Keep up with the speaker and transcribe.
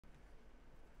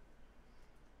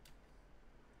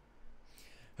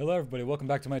Hello everybody, welcome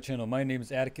back to my channel. My name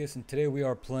is Atticus and today we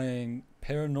are playing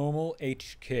Paranormal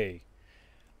HK.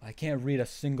 I can't read a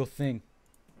single thing.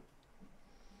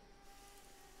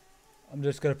 I'm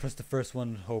just gonna press the first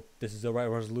one, hope this is the right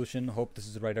resolution, hope this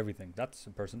is the right everything. That's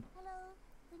a person.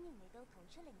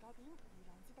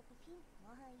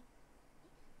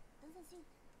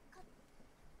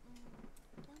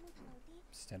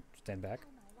 Stand back.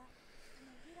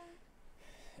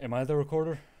 Am I the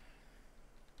recorder?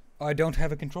 I don't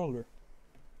have a controller.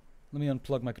 Let me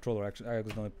unplug my controller. Actually, I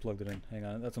accidentally plugged it in. Hang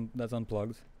on, that's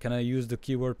unplugged. Can I use the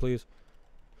keyboard, please?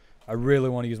 I really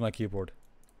want to use my keyboard.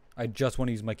 I just want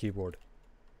to use my keyboard.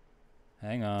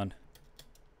 Hang on.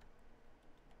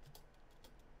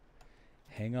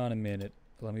 Hang on a minute.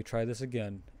 Let me try this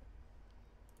again.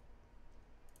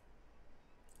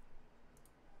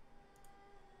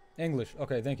 English.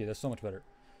 Okay, thank you. That's so much better.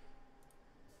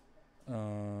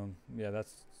 Yeah,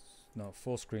 that's no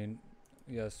full screen.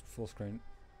 Yes, full screen.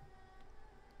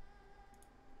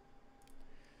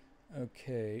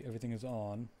 Okay, everything is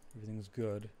on. Everything is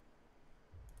good.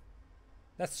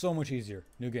 That's so much easier.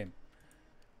 New game.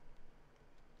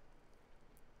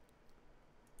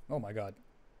 Oh my god.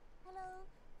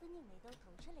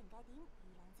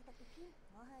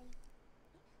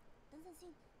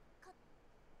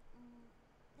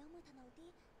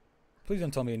 Please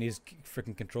don't tell me it needs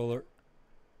freaking controller.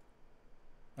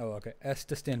 Oh, okay. S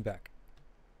to stand back.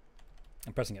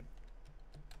 I'm pressing it.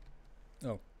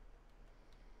 Oh.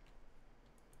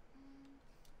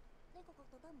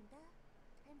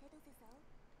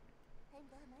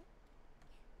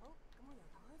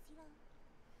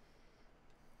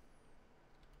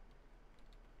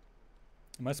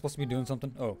 Am I supposed to be doing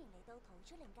something? Oh.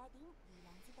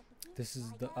 This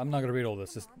is the... I'm not gonna read all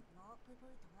this.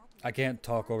 I can't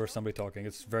talk over somebody talking.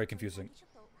 It's very confusing.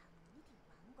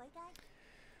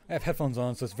 I have headphones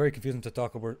on, so it's very confusing to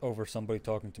talk over somebody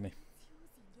talking to me.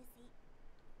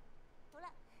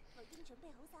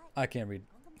 I can't read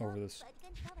over this.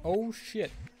 Oh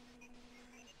shit.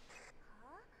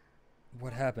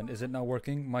 What happened? Is it not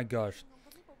working? My gosh.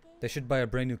 They should buy a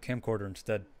brand new camcorder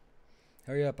instead.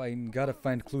 Hurry up, I gotta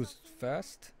find clues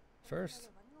fast. First.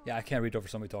 Yeah, I can't read over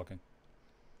somebody talking.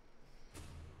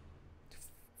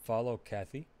 Follow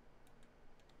Kathy.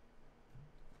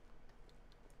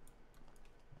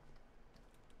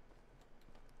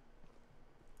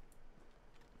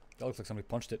 That looks like somebody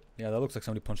punched it. Yeah, that looks like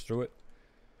somebody punched through it.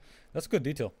 That's good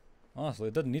detail. Honestly,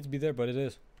 it doesn't need to be there, but it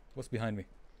is. What's behind me?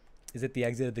 Is it the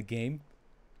exit of the game?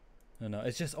 No,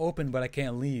 it's just open, but I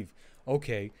can't leave.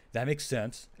 Okay, that makes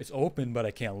sense. It's open, but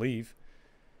I can't leave.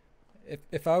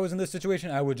 If I was in this situation,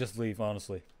 I would just leave,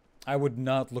 honestly. I would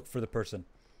not look for the person.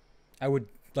 I would,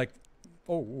 like...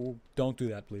 Oh, don't do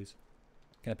that, please.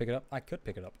 Can I pick it up? I could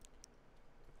pick it up.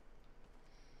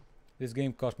 This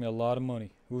game cost me a lot of money.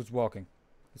 Who's walking?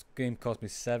 This game cost me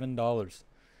 $7.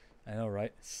 I know,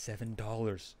 right? $7.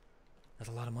 That's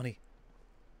a lot of money.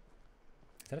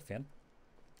 Is that a fan?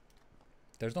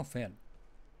 There's no fan.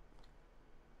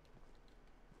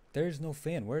 There's no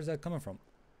fan. Where is that coming from?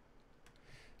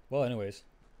 Well, anyways.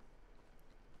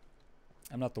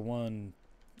 I'm not one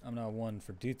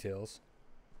for details.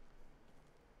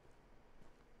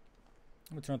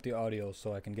 I'm gonna turn up the audio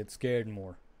so I can get scared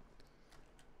more.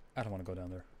 I don't want to go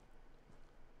down there.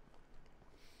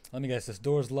 Let me guess, this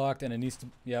door's locked and it needs to...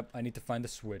 Yep, I need to find the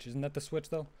switch. Isn't that the switch,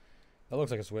 though? That looks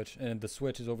like a switch. And the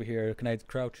switch is over here. Can I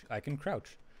crouch? I can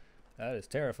crouch. That is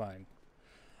terrifying.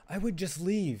 I would just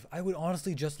leave. I would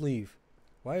honestly just leave.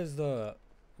 Why is the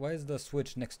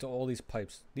switch next to all these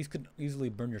pipes? These could easily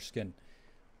burn your skin.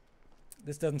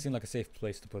 This doesn't seem like a safe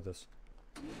place to put this.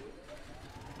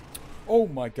 Oh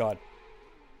my god.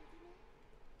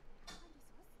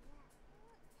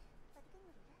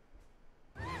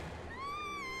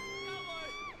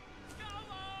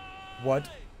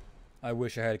 What? I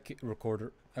wish I had a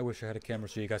recorder. I wish I had a camera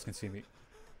so you guys can see me.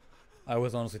 I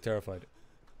was honestly terrified.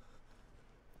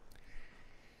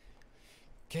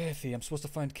 Kathy, I'm supposed to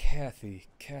find Kathy.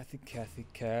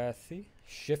 Kathy.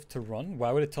 Shift to run?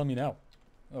 Why would it tell me now?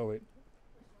 Oh, wait.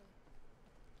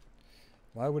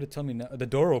 Why would it tell me now? The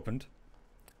door opened.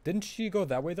 Didn't she go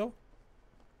that way, though?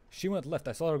 She went left.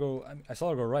 I saw her go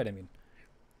right, I mean.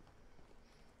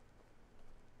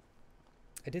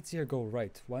 I did see her go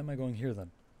right. Why am I going here,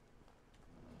 then?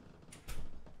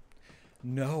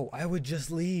 No, I would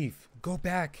just leave. Go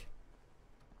back.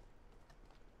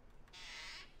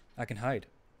 I can hide.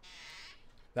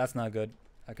 That's not good.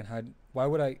 I can hide. Why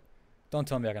would I? Don't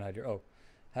tell me I can hide here. Oh.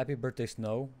 Happy birthday,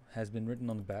 Snow has been written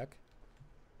on the back.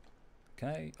 Can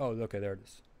I? Oh, okay, there it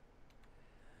is.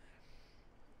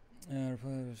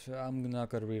 I'm not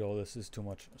going to read all this. It's too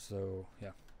much. So,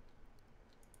 yeah.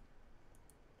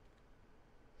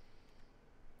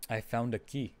 I found a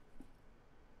key.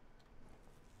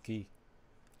 Key.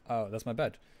 Oh, that's my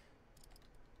bed.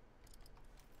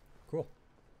 Cool.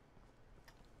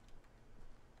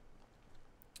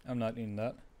 I'm not eating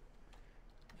that.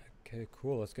 Okay,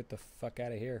 cool. Let's get the fuck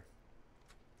out of here.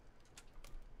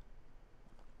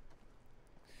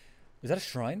 Is that a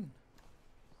shrine?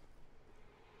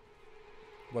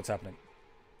 What's happening?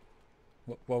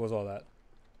 What was all that?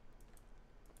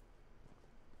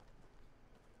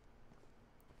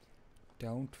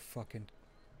 Don't fucking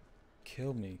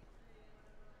kill me.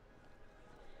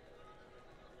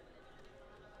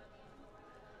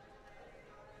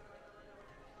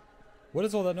 What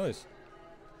is all that noise?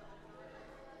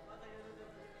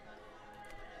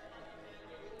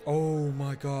 Oh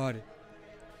my god.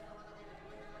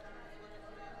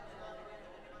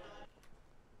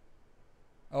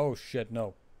 Oh shit,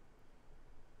 no.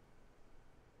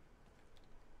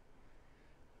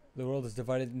 The world is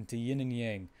divided into yin and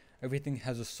yang. Everything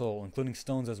has a soul, including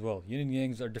stones as well. Yin and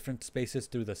yangs are different spaces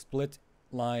through the split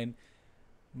line.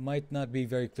 Might not be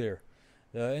very clear.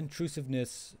 The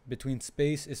intrusiveness between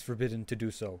space is forbidden to do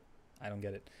so. I don't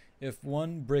get it. If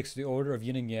one breaks the order of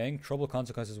yin and yang, trouble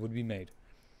consequences would be made.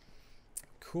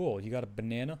 Cool, you got a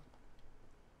banana?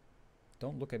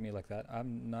 Don't look at me like that.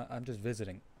 I'm just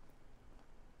visiting.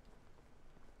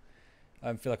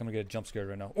 I feel like I'm gonna get jump scared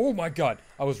right now. Oh my god!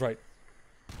 I was right.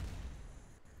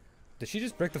 Did she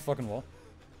just break the fucking wall?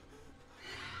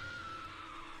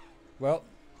 Well.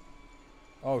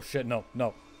 Oh shit, no,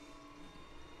 no.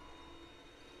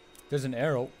 There's an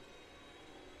arrow.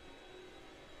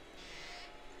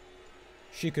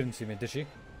 She couldn't see me, did she?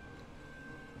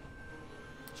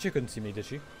 She couldn't see me, did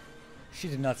she? She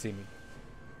did not see me.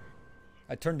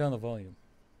 I turned down the volume.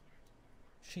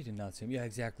 She did not see me. Yeah,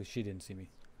 exactly. She didn't see me.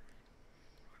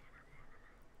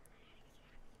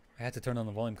 I had to turn down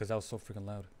the volume because that was so freaking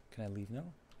loud. Can I leave now?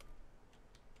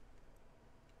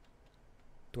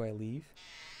 Do I leave?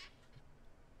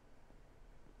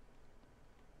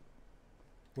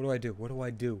 What do I do? What do I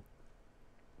do?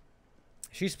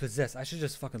 She's possessed. I should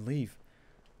just fucking leave.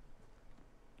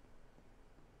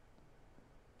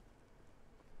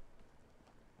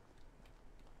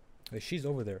 Wait, she's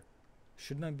over there.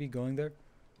 Shouldn't I be going there?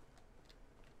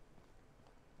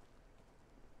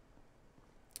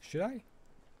 Should I?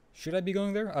 Should I be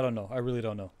going there? I don't know. I really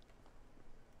don't know.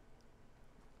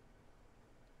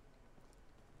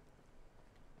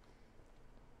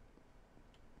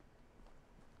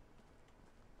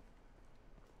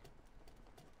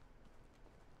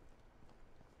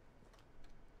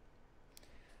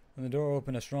 When the door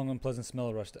opened, a strong, unpleasant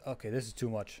smell rushed. Okay, this is too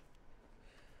much.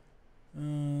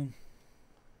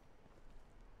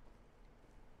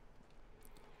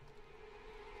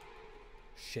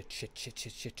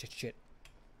 Shit.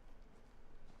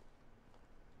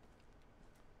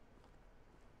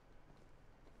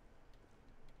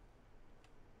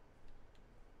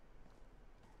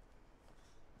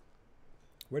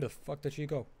 Where the fuck did she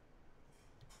go?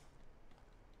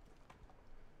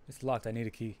 It's locked. I need a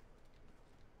key.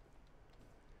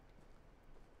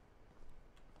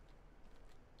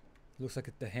 Looks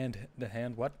like the hand,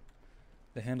 what?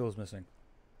 The handle is missing.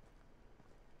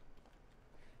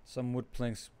 Some wood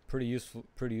planks, pretty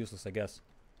useless, I guess.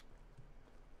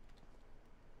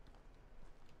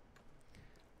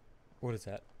 What is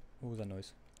that? What was that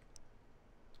noise?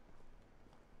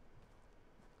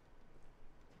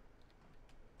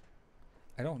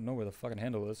 I don't know where the fucking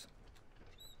handle is.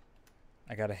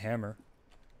 I got a hammer.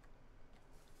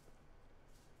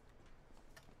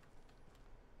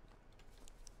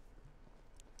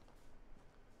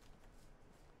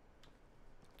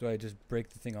 Do I just break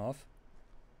the thing off?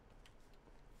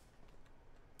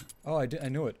 Oh, I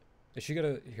knew it. Is she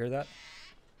gonna hear that?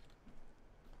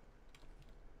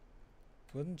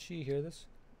 Wouldn't she hear this?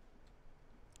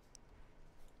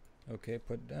 Okay,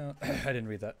 put down. I didn't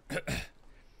read that.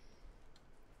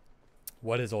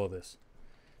 What is all this?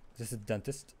 Is this a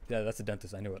dentist? Yeah, that's a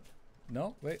dentist. I knew it.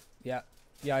 No? Wait. Yeah.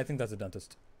 Yeah, I think that's a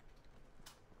dentist.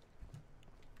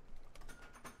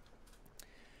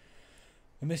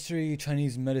 A mystery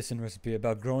Chinese medicine recipe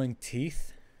about growing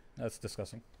teeth? That's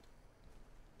disgusting.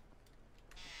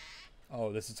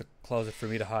 Oh, this is a closet for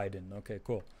me to hide in. Okay,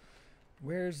 cool.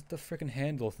 Where's the frickin'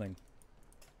 handle thing?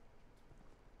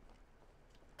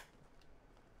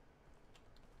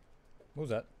 What was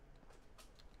that?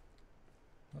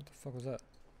 What the fuck was that?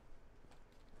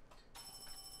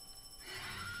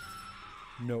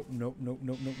 No.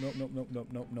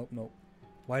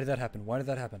 Why did that happen? Why did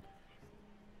that happen?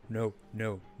 No.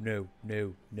 No.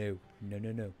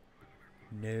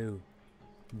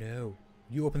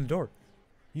 You open the door.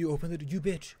 You open the... You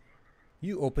bitch.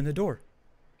 You open the door.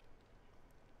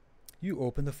 You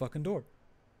open the fucking door.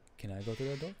 Can I go through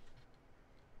that door?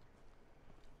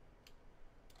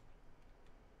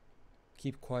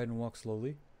 Keep quiet and walk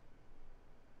slowly.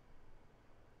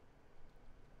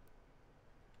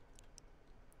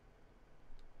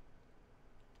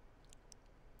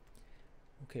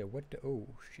 Okay, what the... Oh,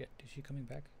 shit. Is she coming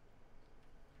back?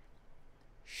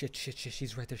 Shit, shit, shit.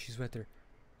 She's right there. She's right there.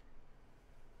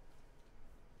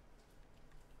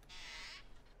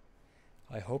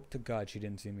 I hope to God she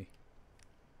didn't see me.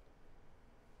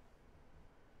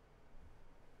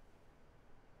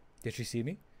 Did she see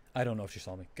me? I don't know if she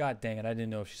saw me. God dang it, I didn't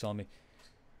know if she saw me.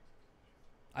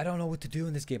 I don't know what to do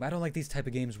in this game. I don't like these type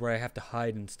of games where I have to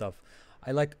hide and stuff.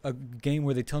 I like a game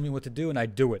where they tell me what to do and I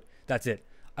do it. That's it.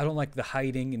 I don't like the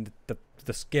hiding and the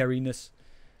scariness.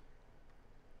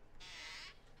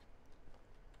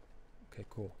 Okay,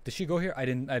 cool. Did she go here? I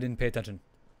didn't pay attention.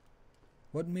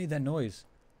 What made that noise?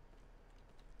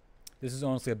 This is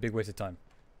honestly a big waste of time.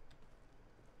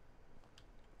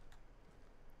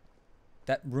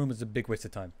 That room is a big waste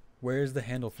of time. Where's the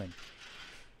handle thing?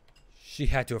 She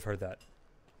had to have heard that.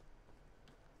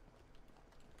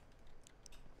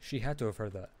 She had to have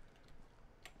heard that.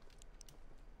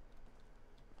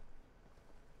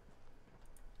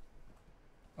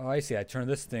 Oh, I see. I turned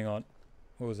this thing on.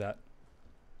 What was that?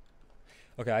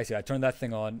 Okay, I see. I turned that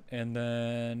thing on, and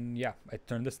then, yeah, I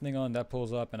turned this thing on, that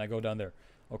pulls up, and I go down there.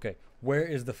 Okay, where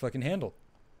is the fucking handle?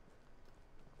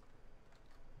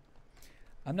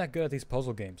 I'm not good at these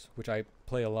puzzle games, which I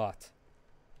play a lot.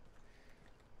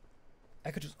 I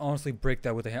could just honestly break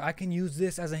that with a hand. I can use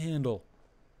this as a handle.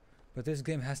 But this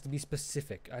game has to be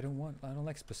specific. I don't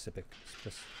like specific.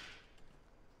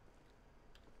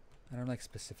 I don't like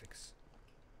specifics.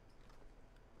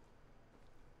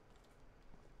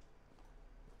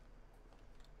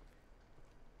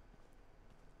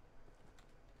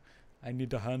 I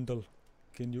need a handle.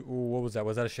 Can you... Oh, what was that?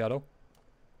 Was that a shadow?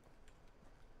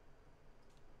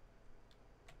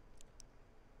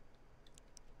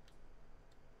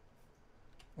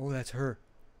 Oh, that's her.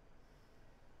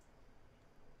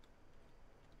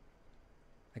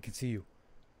 I can see you.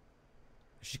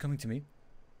 Is she coming to me?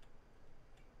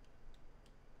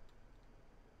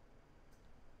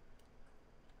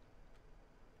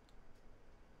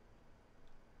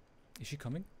 Is she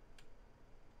coming?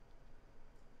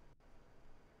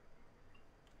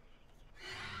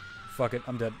 Fuck it,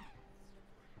 I'm dead.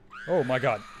 Oh my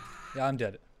god. Yeah, I'm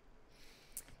dead.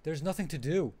 There's nothing to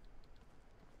do.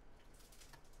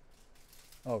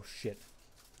 Oh shit.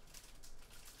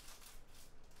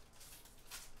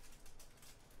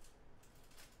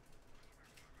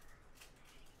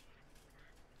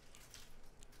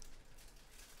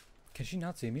 Can she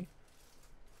not see me?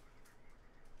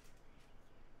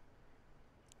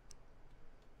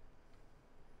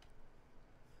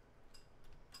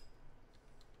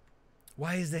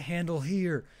 Why is the handle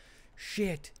here?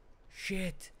 Shit.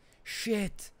 Shit.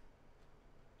 Shit.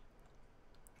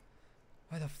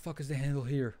 Why the fuck is the handle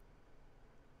here?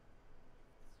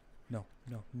 No,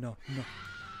 no, no, no.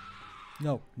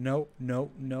 No, no,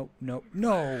 no, no, no,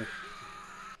 no!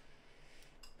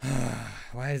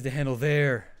 Why is the handle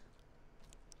there?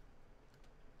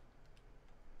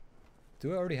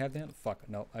 Do I already have the handle? Fuck,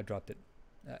 no, I dropped it.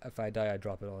 If I die, I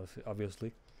drop it,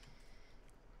 obviously.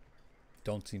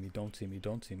 Don't see me, don't see me,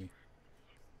 don't see me.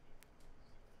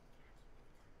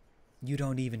 You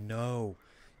don't even know.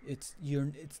 It's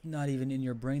not even in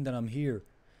your brain that I'm here.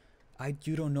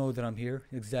 You don't know that I'm here.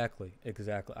 Exactly.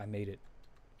 I made it.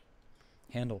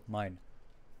 Handle, mine.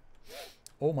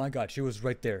 Oh my god, she was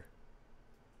right there.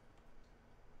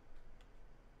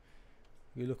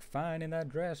 You look fine in that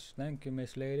dress. Thank you,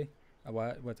 Miss Lady.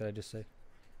 What did I just say?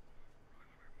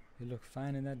 You look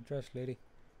fine in that dress, lady.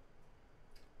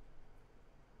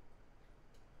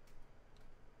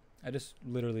 I just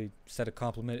literally said a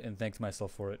compliment and thanked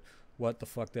myself for it. What the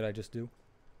fuck did I just do?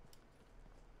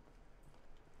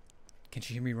 Can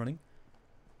she hear me running?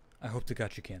 I hope to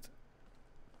God she can't.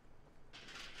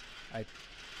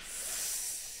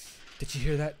 Did she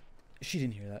hear that? She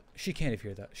didn't hear that. She can't have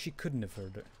heard that. She couldn't have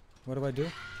heard it. What do I do?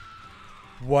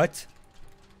 What?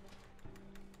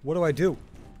 What do I do?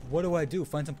 What do I do?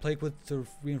 Find some plague wood to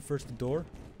reinforce the door?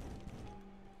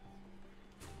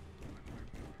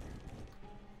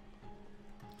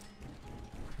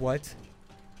 What?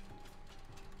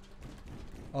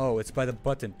 Oh, it's by the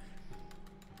button.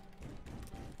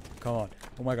 Come on.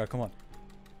 Oh my god, come on.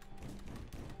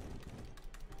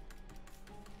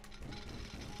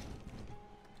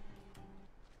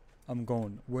 I'm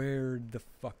going. Where the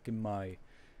fuck am I?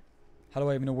 How do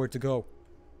I even know where to go?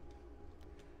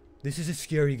 This is a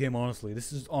scary game, honestly.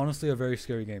 This is honestly a very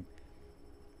scary game.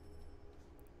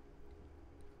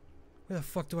 Where the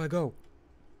fuck do I go?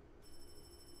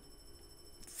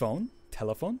 Phone?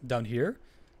 Telephone? Down here?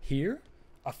 Here?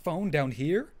 A phone down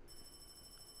here?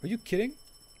 Are you kidding?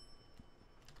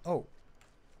 Oh.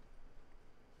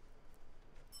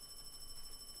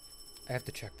 I have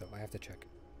to check though. I have to check.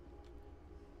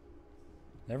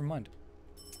 Never mind.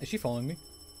 Is she following me?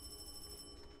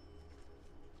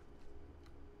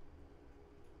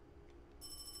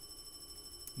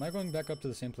 Am I going back up to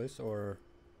the same place or...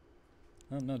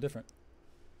 Oh, no, different.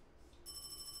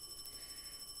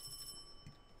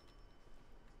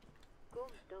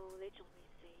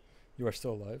 You are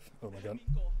still alive? Oh my god.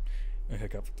 A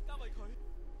hiccup.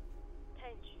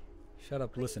 Shut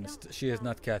up, listen. She is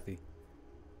not Kathy.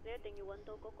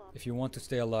 If you want to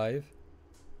stay alive,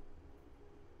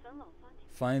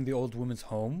 find the old woman's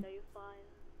home.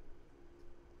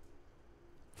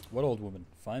 What old woman?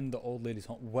 Find the old lady's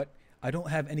home. What? I don't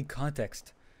have any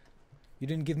context. You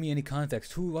didn't give me any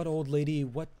context. Who? What old lady?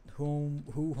 What home?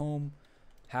 Who home?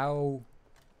 How?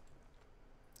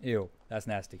 Ew, that's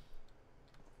nasty.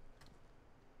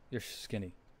 You're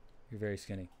skinny. You're very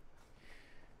skinny.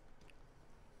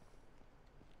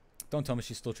 Don't tell me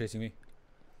she's still chasing me.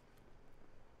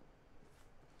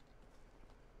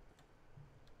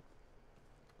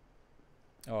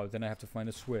 Oh, then I have to find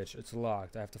a switch. It's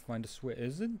locked. I have to find a switch.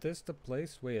 Isn't this the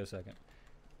place? Wait a second.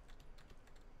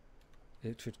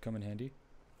 It should come in handy.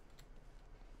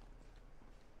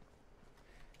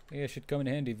 Yeah, it should come in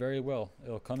handy very well.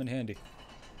 It'll come in handy.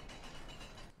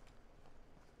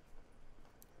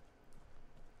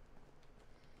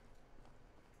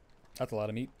 That's a lot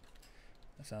of meat.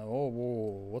 That's not, oh,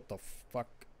 whoa, what the fuck?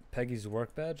 Peggy's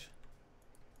work badge?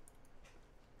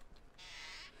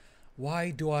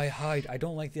 Why do I hide? I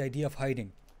don't like the idea of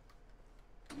hiding.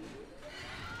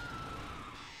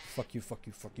 Fuck you, fuck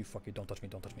you, fuck you, fuck you. Don't touch me,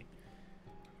 don't touch me.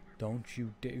 Don't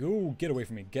you dare. Ooh, get away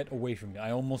from me. Get away from me. I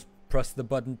almost pressed the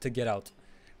button to get out.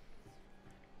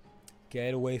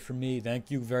 Get away from me.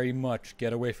 Thank you very much.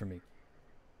 Get away from me.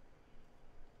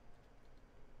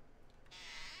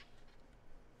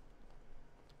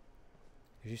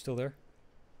 Is she still there?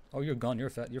 Oh, you're gone.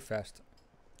 You're fat. You're fast.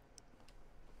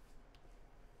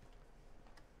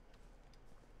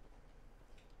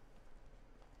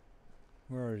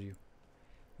 Where are you?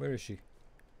 Where is she?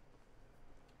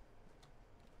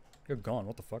 You're gone.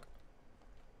 What the fuck?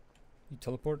 You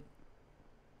teleport?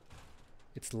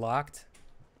 It's locked?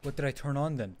 What did I turn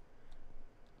on then?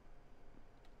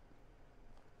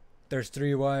 There's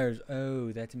 3 wires.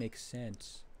 Oh, that makes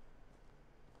sense.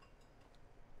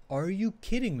 Are you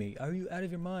kidding me? Are you out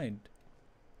of your mind?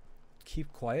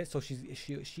 Keep quiet. So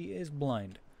she is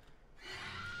blind.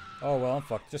 Oh well, I'm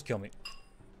fucked. Just kill me.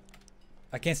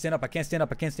 I can't stand up. I can't stand up.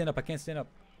 I can't stand up. I can't stand up.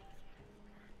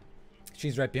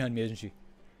 She's right behind me, isn't she?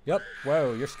 Yep.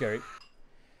 Whoa, you're scary.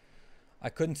 I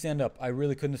couldn't stand up. I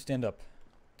really couldn't stand up.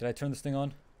 Did I turn this thing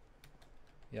on?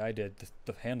 Yeah, I did.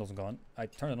 The handle's gone. I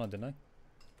turned it on, didn't I?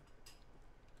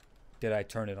 Did I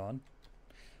turn it on?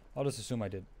 I'll just assume I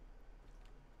did.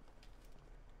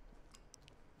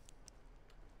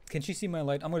 Can she see my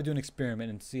light? I'm going to do an experiment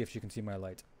and see if she can see my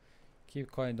light.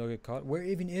 Keep quiet and don't get caught. Where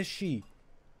even is she?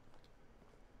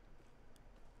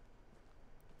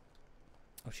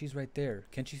 Oh, she's right there.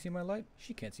 Can she see my light?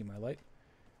 She can't see my light.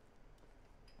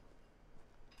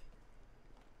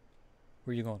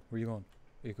 Where are you going? Where are you going?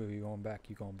 You're going back.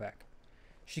 You're going back.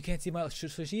 She can't see my light.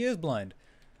 So she is blind.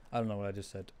 I don't know what I just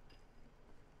said.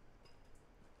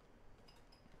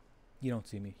 You don't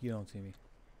see me. You don't see me.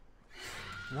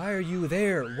 Why are you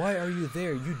there? Why are you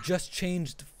there? You just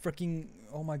changed freaking...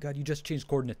 Oh my god, you just changed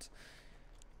coordinates.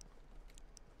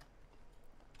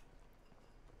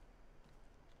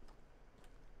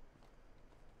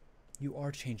 You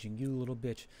are changing, you little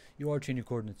bitch. You are changing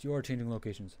coordinates. You are changing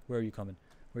locations. Where are you coming?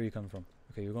 Where are you coming from?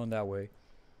 Okay, you're going that way.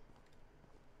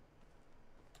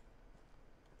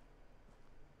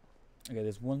 Okay,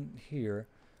 there's one here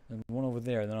and one over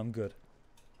there, then I'm good.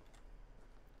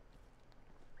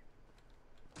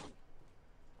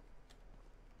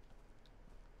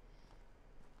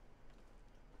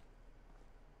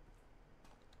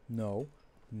 No,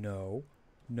 no,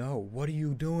 no. What are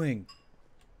you doing?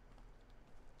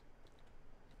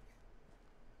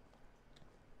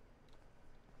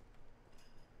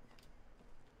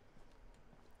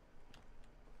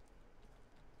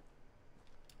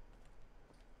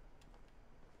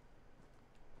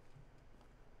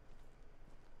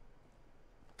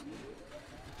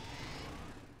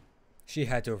 She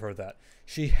had to have heard that.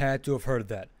 She had to have heard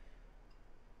that.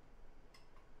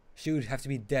 She would have to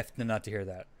be deaf to not to hear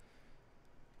that.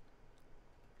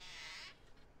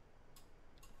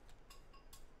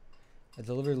 A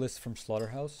delivery list from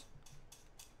Slaughterhouse.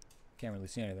 Can't really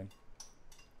see anything.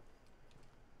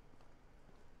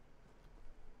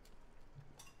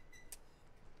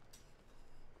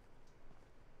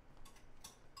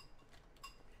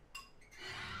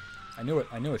 I knew it.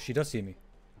 I knew it. She does see me.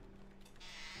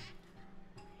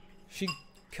 She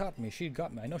caught me. She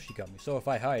got me. I know she got me. So if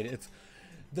I hide, it's...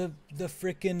 The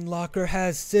freaking locker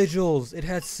has sigils. It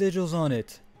has sigils on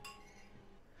it.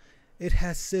 It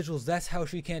has sigils. That's how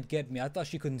she can't get me. I thought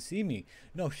she couldn't see me.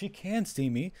 No, she can see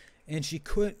me. And she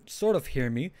could sort of hear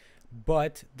me.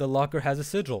 But the locker has a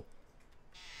sigil.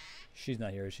 She's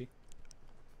not here, is she?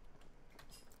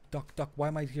 Duck, duck. Why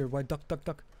am I here? Why duck, duck,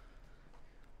 duck?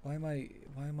 Why am I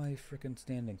freaking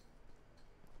standing?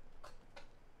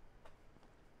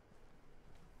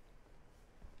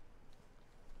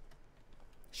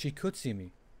 She could see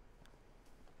me.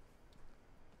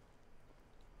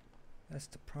 That's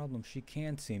the problem. She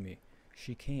can see me.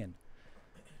 She can.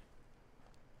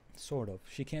 Sort of.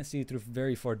 She can't see through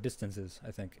very far distances,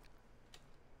 I think.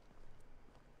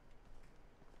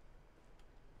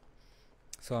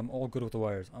 So I'm all good with the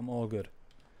wires. I'm all good.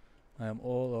 I am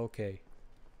all okay.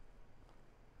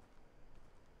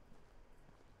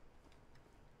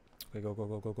 Okay, go, go,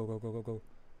 go, go, go, go, go, go, go.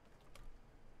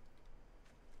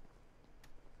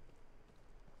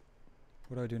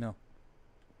 What do I do now?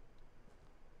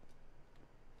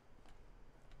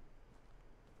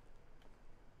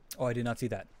 Oh, I did not see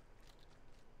that.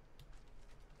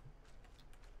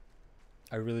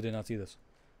 I really did not see this.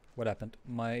 What happened?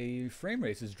 My frame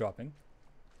rate is dropping.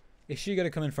 Is she gonna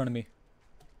come in front of me?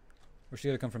 Or is she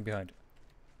gonna come from behind?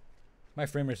 My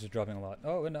frame rate is dropping a lot.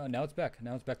 Oh, and now it's back.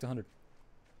 Now it's back to 100.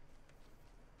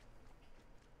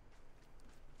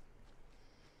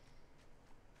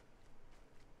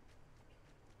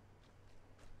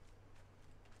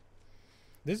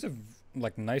 This is a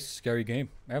like nice scary game.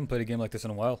 I haven't played a game like this in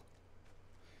a while.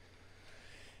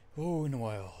 Oh, in a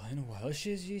while, in a while. Is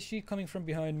she coming from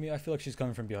behind me? I feel like she's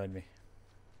coming from behind me.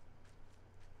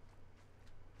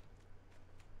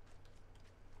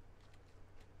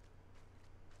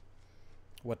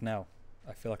 What now?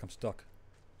 I feel like I'm stuck.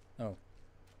 Oh.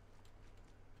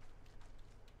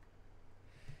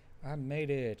 I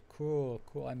made it. Cool,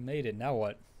 cool. I made it. Now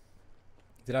what?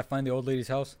 Did I find the old lady's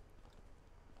house?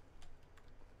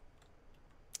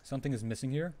 Something is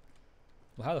missing here?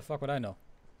 Well, how the fuck would I know?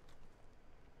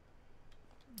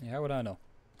 Yeah, how would I know?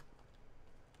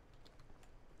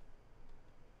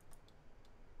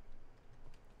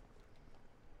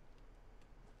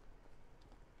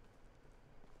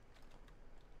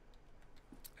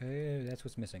 Hey, that's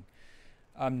what's missing.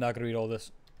 I'm not gonna read all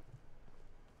this.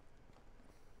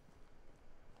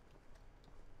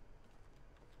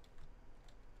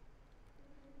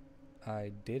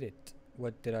 I did it.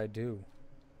 What did I do?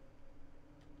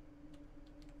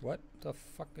 What the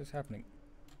fuck is happening?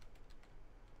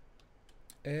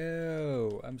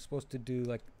 Oh, I'm supposed to do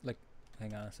like,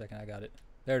 hang on a second, I got it.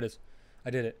 There it is.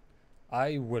 I did it.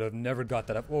 I would have never got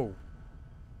that up. Whoa.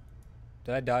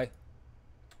 Did I die?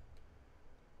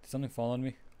 Did something fall on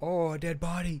me? Oh, a dead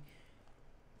body.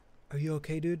 Are you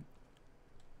okay, dude?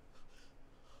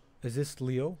 Is this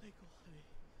Leo?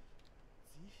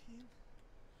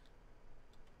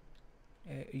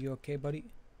 Are you okay, buddy?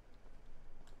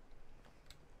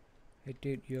 Hey,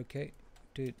 dude, you okay?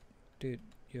 Dude,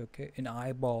 you okay? An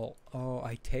eyeball. Oh,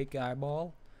 I take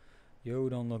eyeball? You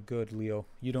don't look good, Leo.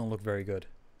 You don't look very good.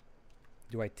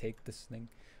 Do I take this thing?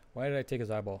 Why did I take his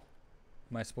eyeball?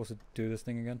 Am I supposed to do this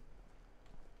thing again?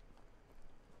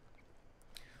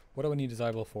 What do I need his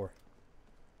eyeball for?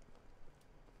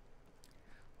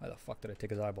 Why the fuck did I take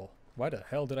his eyeball? Why the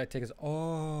hell did I take his...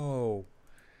 Oh!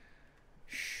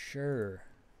 Sure.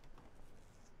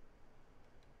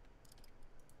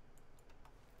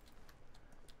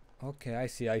 Okay, I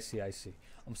see.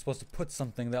 I'm supposed to put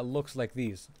something that looks like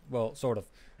these. Well, sort of.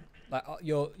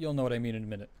 You'll know what I mean in a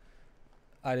minute.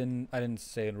 I didn't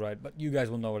say it right, but you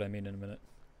guys will know what I mean in a minute.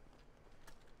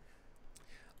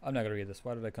 I'm not gonna read this.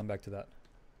 Why did I come back to that?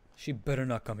 She better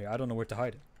not come here. I don't know where to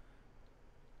hide it.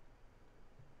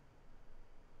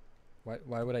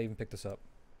 Why would I even pick this up?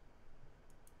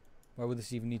 Why would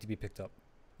this even need to be picked up?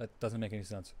 That doesn't make any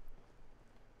sense.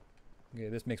 Okay,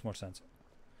 this makes more sense.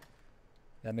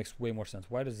 That makes way more sense.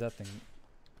 Why does that thing...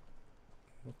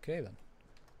 Okay, then.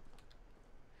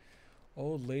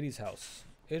 Old lady's house.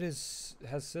 It has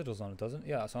sigils on it, doesn't it?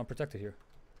 Yeah, so I'm protected here.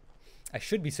 I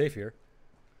should be safe here.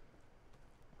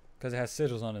 Because it has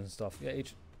sigils on it and stuff. Yeah,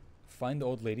 find the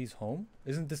old lady's home?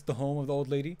 Isn't this the home of the old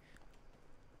lady?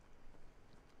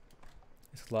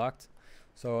 It's locked.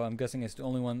 So I'm guessing it's the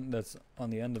only one that's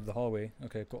on the end of the hallway.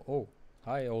 Okay, cool. Oh,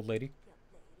 hi, old lady.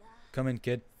 Come in,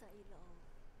 kid.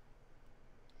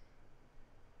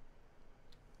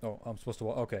 Oh, I'm supposed to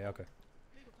walk. Okay, okay.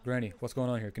 Granny, what's going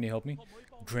on here? Can you help me?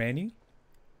 Granny?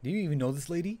 Do you even know this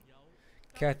lady?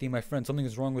 Kathy, my friend, something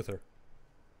is wrong with her.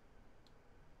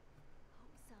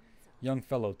 Young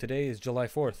fellow, today is July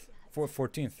 4th.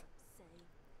 14th.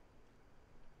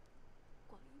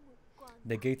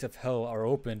 The gates of hell are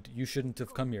opened. You shouldn't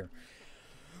have come here.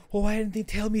 Oh, why didn't they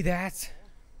tell me that?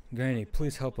 Granny,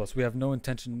 please help us. We have no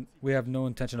intention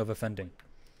of offending.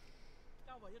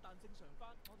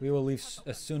 We will leave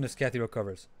as soon as Kathy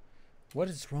recovers. What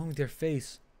is wrong with your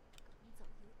face?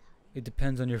 It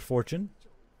depends on your fortune.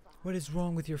 What is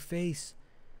wrong with your face?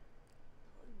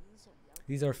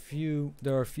 There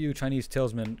are few Chinese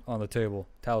talismen on the table.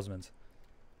 Talismans.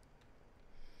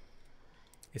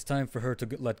 It's time for her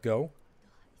to let go.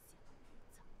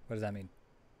 What does that mean?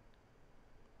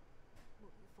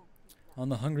 On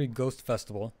the Hungry Ghost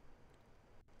Festival,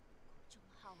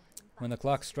 when the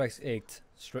clock strikes 8,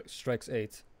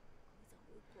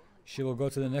 she will go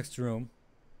to the next room,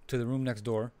 to the room next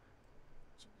door,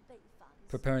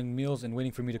 preparing meals and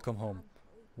waiting for me to come home.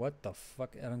 What the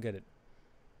fuck? I don't get it.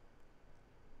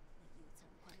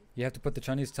 You have to put the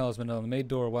Chinese talisman on the maid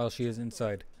door while she is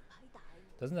inside.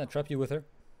 Doesn't that trap you with her?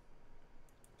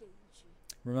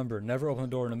 Remember, never open the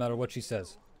door no matter what she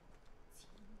says.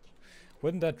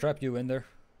 Wouldn't that trap you in there?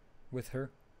 With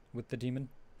her? With the demon?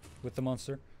 With the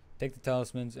monster? Take the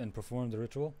talismans and perform the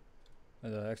ritual?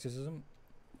 The exorcism?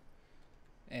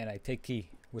 And I take key.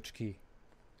 Which key?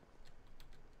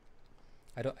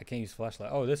 I can't use flashlight.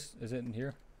 Oh, this is it in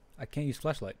here? I can't use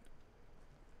flashlight.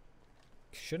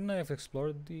 Shouldn't I have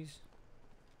explored these?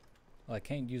 Well, I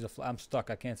can't use I'm stuck.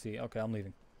 I can't see. Okay, I'm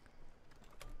leaving.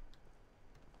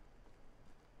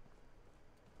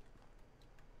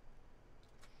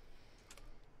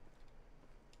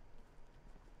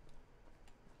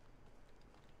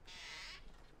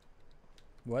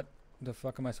 What the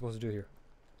fuck am I supposed to do here?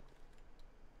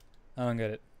 I don't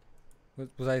get it.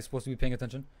 Was I supposed to be paying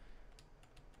attention?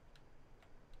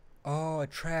 Oh, a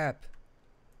trap.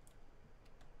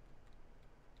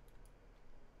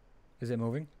 Is it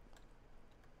moving?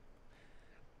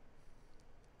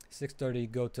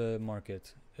 6:30, go to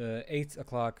market. 8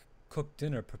 o'clock, cook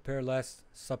dinner. Prepare last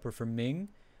supper for Ming.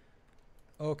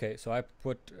 Okay, so I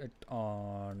put it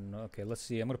on... Okay, let's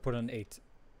see. I'm going to put it on 8.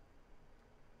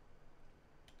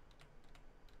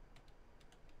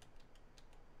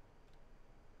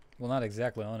 Well, not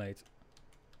exactly on 8.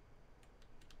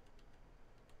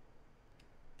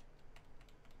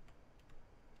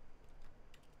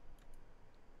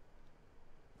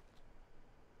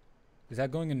 Is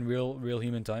that going in real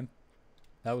human time?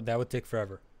 That would take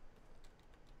forever.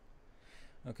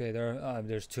 Okay,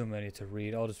 there's too many to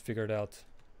read. I'll just figure it out.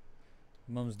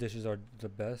 Mom's dishes are the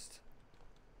best.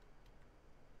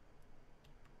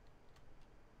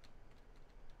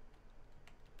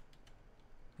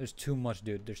 There's too much,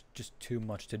 dude. There's just too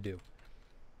much to do.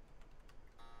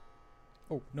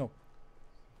 Oh, no.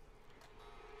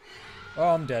 Oh,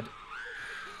 I'm dead.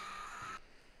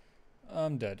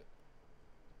 I'm dead.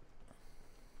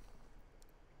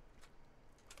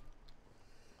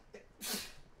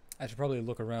 I should probably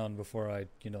look around before I,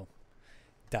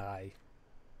 die.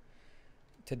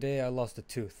 Today I lost a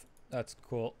tooth. That's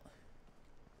cool.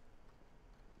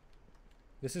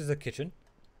 This is the kitchen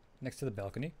next to the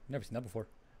balcony. Never seen that before.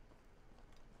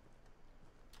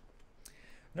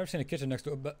 Never seen a kitchen next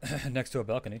to a next to a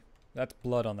balcony. That's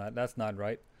blood on that. That's not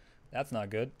right. That's not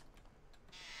good.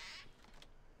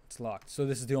 It's locked. So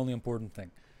this is the only important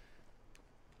thing.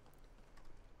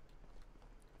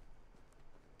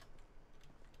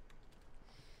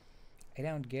 I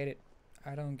don't get it.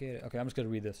 I don't get it. Okay, I'm just gonna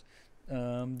read this.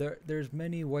 There's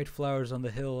many white flowers on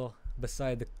the hill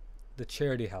beside the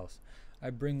charity house. I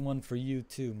bring one for you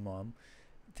too, Mom.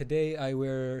 Today I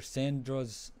wear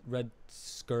Sandra's red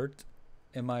skirt.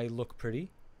 Am I look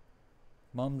pretty?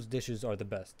 Mom's dishes are the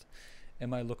best.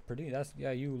 Am I look pretty?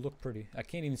 Yeah, you look pretty. I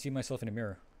can't even see myself in a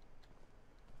mirror.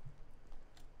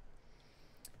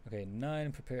 Okay,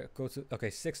 9 prepare okay,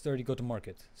 6:30 go to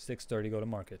market. 6:30 go to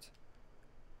market.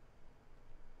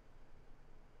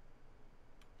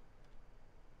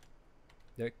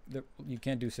 There, you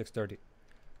can't do 6:30.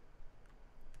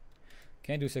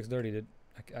 Can't do 6:30, dude.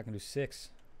 I can do 6.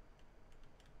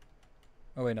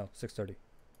 Oh wait, no, 6:30.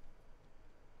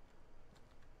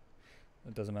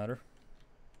 It doesn't matter.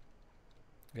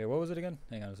 Okay, what was it again?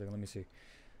 Hang on a second, let me see.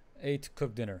 8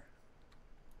 cook dinner.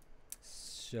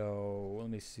 So let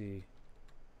me see.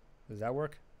 Does that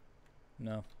work?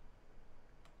 No.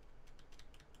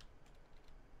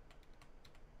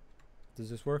 Does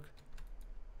this work?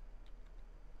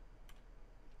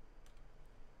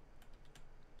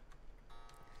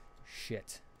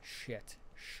 Shit.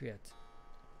 shit.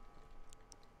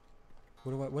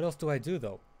 What else do I do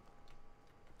though?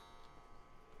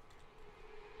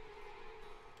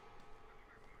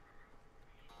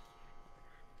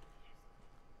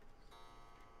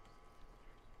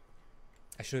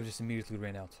 I should have just immediately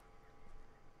ran out.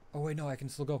 Oh wait, no, I can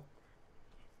still go.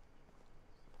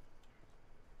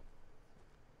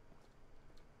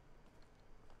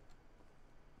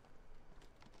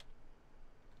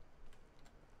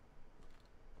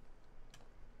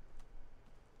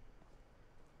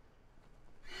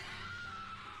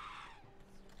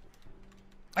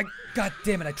 God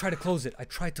damn it, I tried to close it. I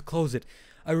tried to close it.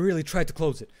 I really tried to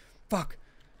close it. Fuck.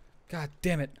 God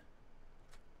damn it.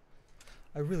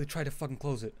 I really tried to fucking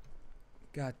close it.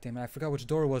 God damn it, I forgot which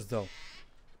door it was though.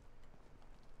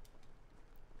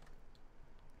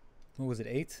 What was it,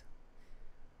 8?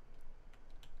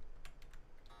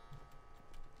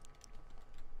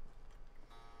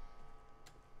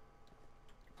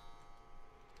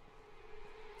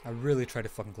 I really tried to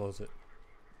fucking close it.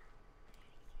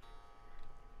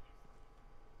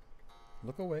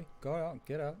 Look away. Go out.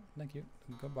 Get out. Thank you.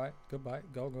 Goodbye. Goodbye.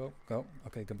 Go, go, go.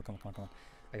 Okay, come on, come on, come on.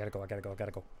 I gotta go. I gotta go. I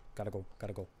gotta go. Gotta go.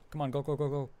 Gotta go. Come on, go, go, go,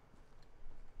 go.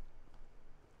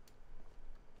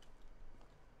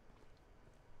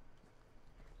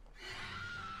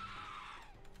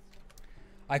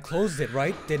 I closed it,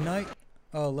 right? Didn't I?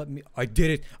 Oh, let me. I did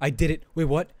it. I did it. Wait,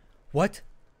 what? What?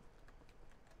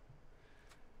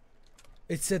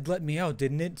 It said let me out,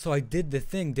 didn't it? So I did the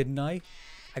thing, didn't I?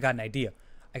 I got an idea.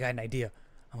 I got an idea.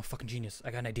 I'm a fucking genius.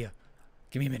 I got an idea.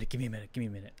 Give me a minute. Give me a minute. Give me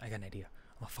a minute. I got an idea.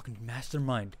 I'm a fucking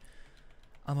mastermind.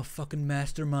 I'm a fucking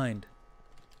mastermind.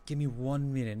 Give me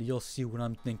 1 minute and you'll see what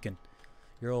I'm thinking.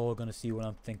 You're all gonna see what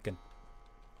I'm thinking.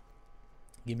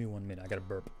 Give me 1 minute. I gotta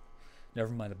burp. Never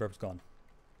mind. The burp's gone.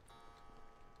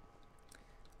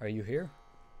 Are you here?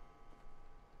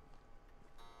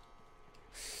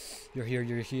 You're here.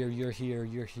 You're here. You're here.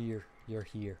 You're here. You're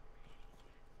here.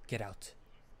 Get out.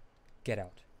 Get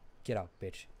out. Get out,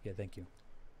 bitch. Yeah, thank you.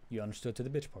 You understood to the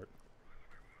bitch part.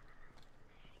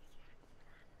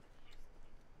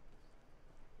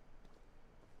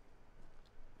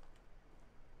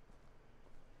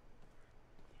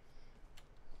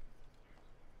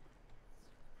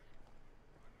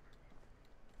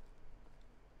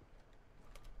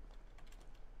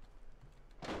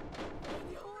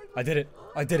 I did it.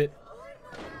 I did it.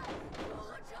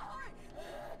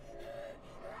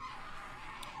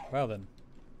 Well then.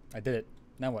 I did it.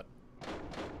 Now what?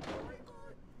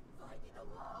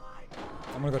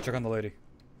 I'm gonna go check on the lady.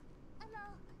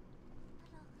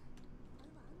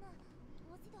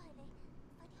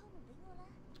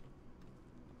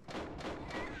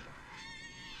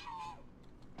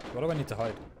 What do I need to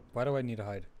hide? Why do I need to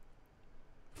hide?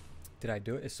 Did I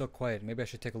do it? It's so quiet. Maybe I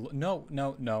should take a look. No,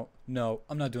 no, no, no.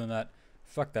 I'm not doing that.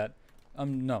 Fuck that.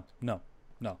 No, no,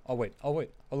 no. I'll wait. I'll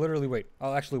wait. I'll literally wait.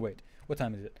 I'll actually wait. What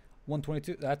time is it?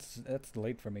 1:22? That's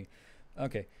late for me.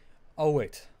 Okay. I'll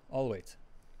wait. I'll wait.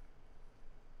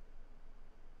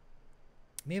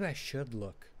 Maybe I should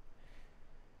look.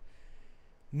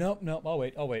 Nope, nope. I'll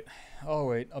wait. I'll wait. I'll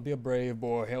wait. I'll be a brave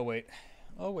boy. I'll wait.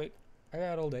 I'll wait. I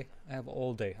got all day. I have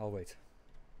all day. I'll wait.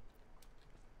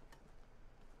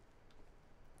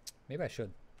 Maybe I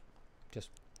should. Just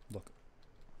look.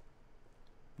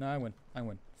 No, I win. I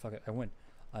win. Fuck it. I win.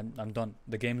 I'm done.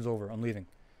 The game's over. I'm leaving.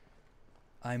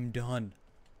 I'm done.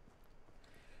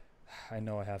 I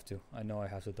know I have to. I know I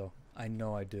have to though. I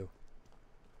know I do.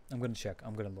 I'm gonna check.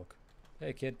 I'm gonna look.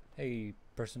 Hey kid. Hey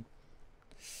person.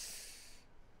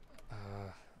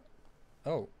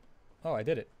 Oh. Oh, I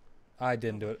did it. I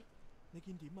didn't do it.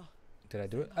 Did I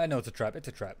do it? I know it's a trap. It's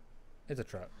a trap. It's a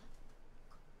trap.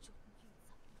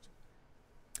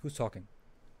 Who's talking?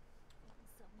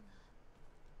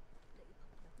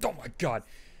 Oh my god!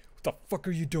 What the fuck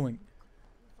are you doing?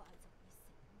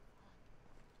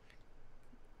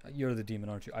 You're the demon,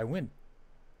 aren't you? I win.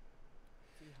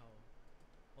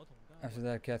 After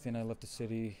that, Kathy and I left the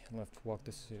city, walked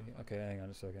the city. Okay, hang on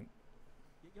a second.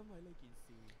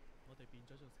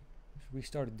 We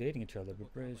started dating each other,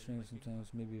 but very strange sometimes.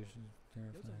 Maybe you should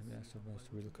terrify him. Asked of us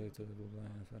to relocate to the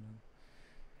land.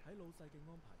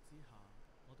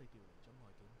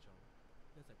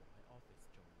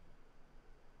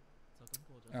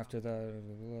 After that,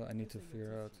 I need to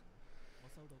figure out.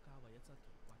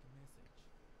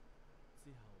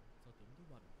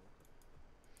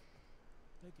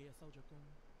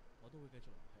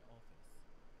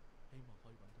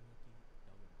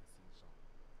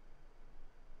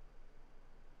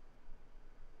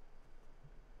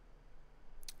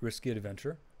 Risky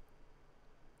adventure?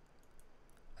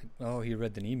 Oh, he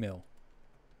read an email.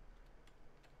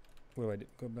 What do I do?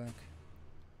 Go back.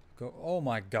 Go. Oh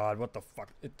my god, what the fuck?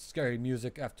 It's scary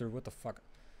music after. What the fuck?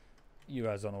 You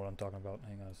guys don't know what I'm talking about.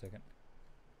 Hang on a second.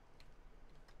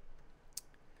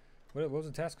 What was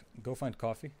the task? Go find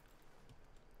coffee?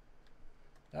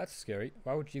 That's scary.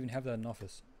 Why would you even have that in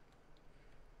office?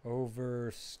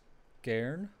 Over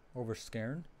Scairn? Over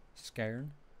Scairn?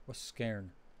 Scairn? What's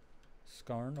Scairn?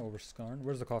 Scarn? Over Scarn?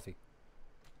 Where's the coffee?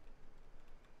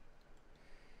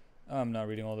 I'm not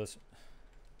reading all this.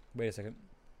 Wait a second.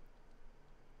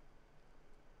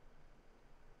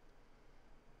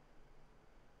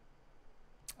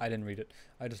 I didn't read it.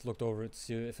 I just looked over it to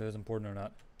see if it was important or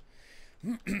not.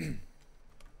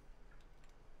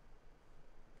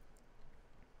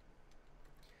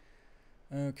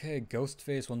 Okay,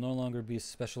 Ghostface will no longer be a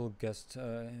special guest.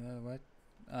 What?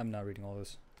 I'm not reading all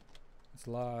this. It's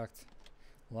locked.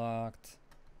 Locked.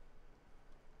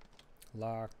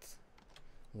 Locked.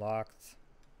 Locked.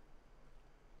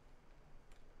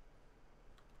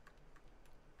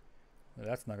 Well,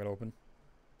 that's not gonna open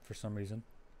for some reason.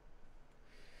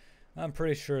 I'm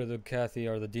pretty sure the Kathy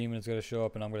or the demon is gonna show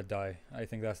up and I'm gonna die. I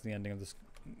think that's the ending of this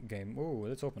game. Oh,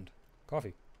 it's opened.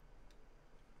 Coffee.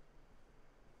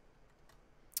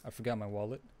 I forgot my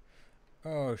wallet.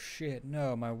 Oh shit,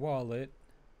 no, my wallet.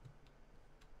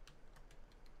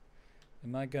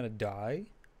 Am I gonna die?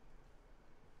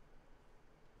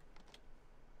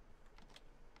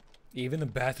 Even the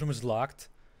bathroom is locked?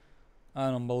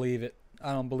 I don't believe it.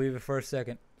 I don't believe it for a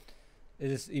second. Is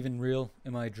this even real?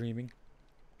 Am I dreaming?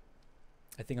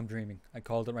 I think I'm dreaming. I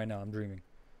called it right now. I'm dreaming.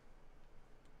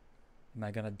 Am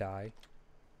I gonna die?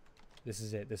 This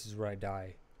is it. This is where I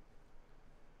die.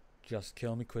 Just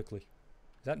kill me quickly.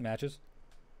 Is that matches?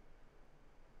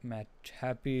 Match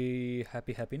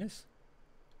happiness?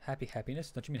 Happy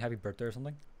happiness? Don't you mean happy birthday or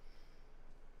something?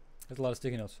 There's a lot of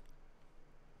sticky notes.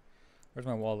 Where's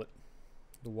my wallet?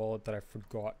 The wallet that I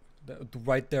forgot.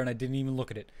 Right there, and I didn't even look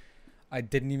at it. I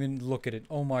didn't even look at it.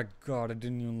 Oh my god, I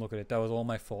didn't even look at it. That was all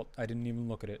my fault. I didn't even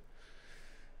look at it.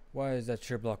 Why is that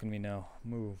chair blocking me now?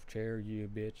 Move, chair, you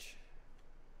bitch.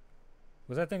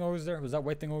 Was that thing always there? Was that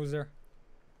white thing always there?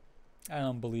 I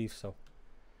don't believe so.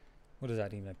 What is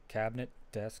that even? A cabinet,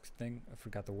 desk thing? I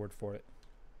forgot the word for it.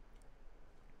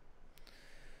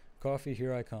 Coffee,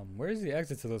 here I come. Where's the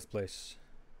exit to this place?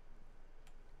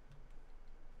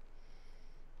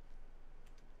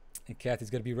 And Kathy's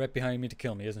gonna be right behind me to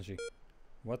kill me, isn't she?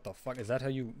 What the fuck? Is that how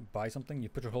you buy something? You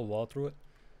put your whole wallet through it?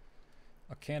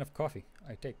 A can of coffee.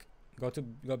 I take.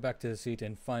 Go back to the seat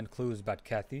and find clues about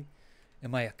Kathy.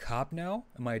 Am I a cop now?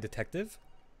 Am I a detective?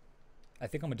 I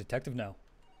think I'm a detective now.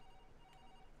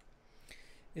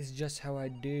 It's just how I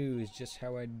do. It's just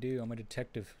how I do. I'm a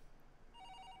detective.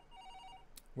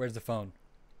 Where's the phone?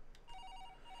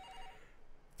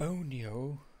 Phone,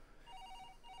 yo.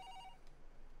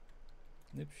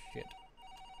 Oops, shit.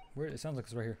 Where? It sounds like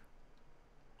it's right here.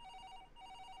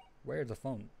 Where's the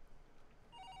phone?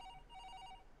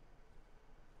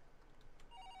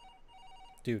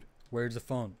 Dude, where's the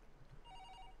phone?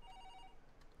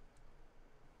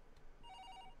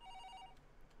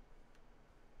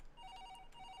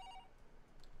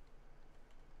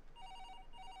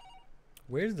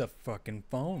 Where's the fucking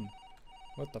phone?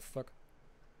 What the fuck?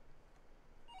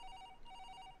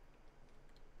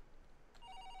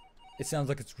 It sounds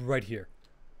like it's right here.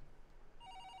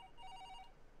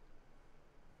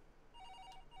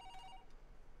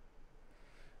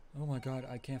 Oh my god,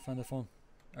 I can't find the phone.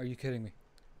 Are you kidding me?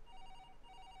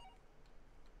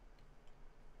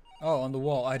 Oh, on the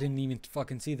wall. I didn't even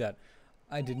fucking see that.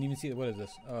 I didn't even see it. What is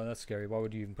this? Oh, that's scary. Why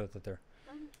would you even put that there?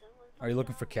 Are you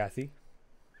looking for Kathy?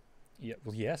 Yeah,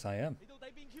 well, yes, I am.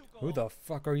 Who the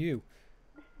fuck are you?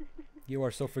 You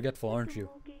are so forgetful, aren't you?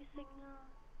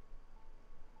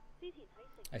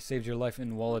 I saved your life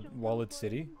in Wallet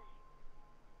City.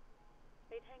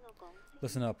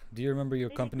 Listen up. Do you remember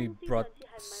your company brought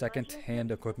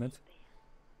second-hand equipment?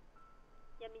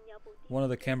 One of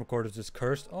the camcorders is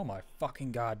cursed. Oh my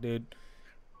fucking god, dude.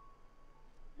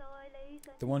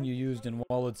 The one you used in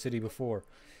Wallet City before.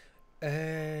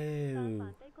 Oh.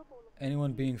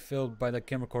 Anyone being filled by that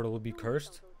camcorder will be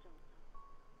cursed?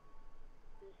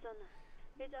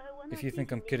 If you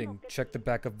think I'm kidding, check the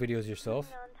backup videos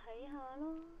yourself.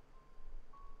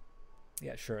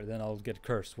 Yeah, sure, then I'll get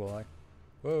cursed, will I?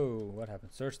 Whoa, what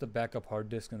happened? Search the backup hard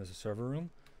disk in the server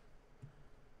room.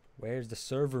 Where's the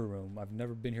server room? I've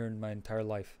never been here in my entire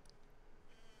life.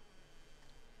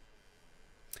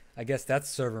 I guess that's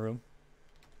the server room.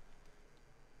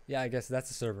 Yeah, I guess that's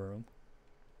the server room.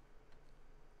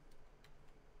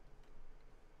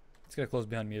 It's gonna close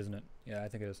behind me, isn't it? Yeah, I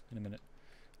think it is. In a minute.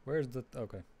 Where's the...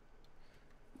 Okay.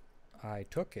 I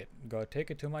took it. Go take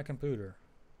it to my computer.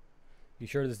 You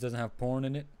sure this doesn't have porn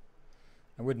in it?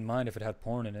 I wouldn't mind if it had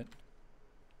porn in it.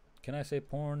 Can I say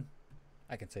porn?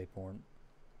 I can say porn.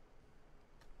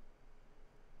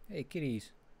 Hey,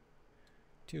 kitties.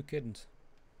 2 kittens.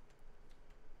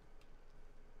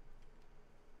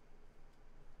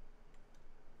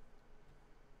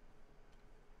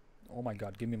 Oh my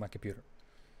god, give me my computer.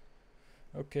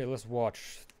 Okay, let's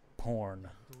watch porn.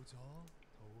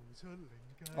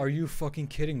 Are you fucking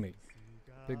kidding me?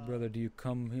 Big brother, do you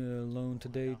come here alone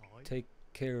today? Take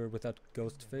care without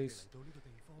ghost face.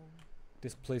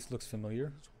 This place looks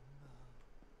familiar.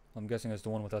 I'm guessing it's the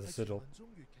one without the sigil.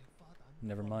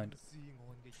 Never mind.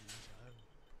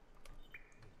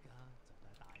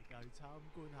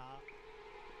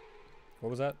 What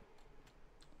was that?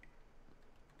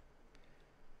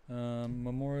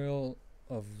 Memorial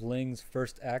of Ling's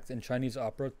first act in Chinese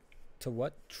opera to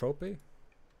what? Trope?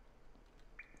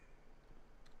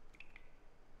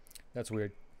 That's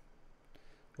weird.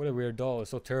 What a weird doll.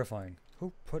 It's so terrifying.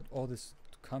 Who put all this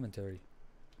commentary?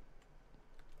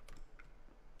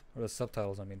 Or the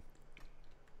subtitles, I mean.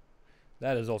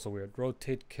 That is also weird.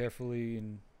 Rotate carefully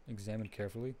and examine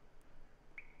carefully.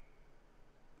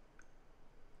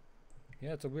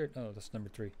 Yeah, it's a weird... Oh, that's number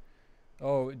 3.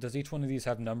 Oh, does each one of these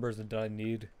have numbers that I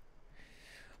need?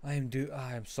 I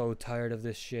am so tired of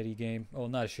this shitty game. Oh,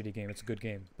 not a shitty game. It's a good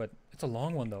game. But it's a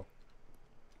long one, though.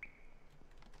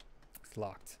 It's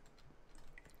locked.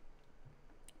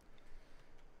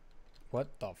 What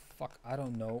the fuck? I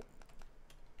don't know.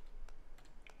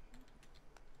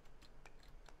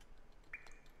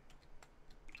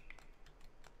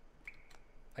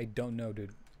 I don't know,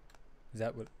 dude. Is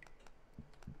that what...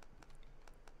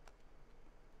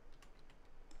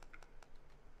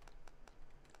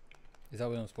 Is that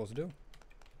what I'm supposed to do?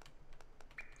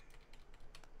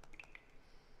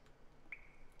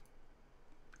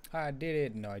 I did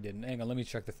it. No, I didn't. Hang on, let me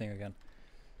check the thing again.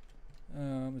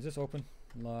 Is this open?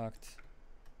 Locked.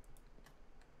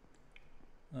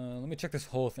 Let me check this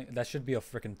whole thing. That should be a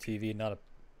freaking TV, not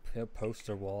a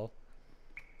poster wall.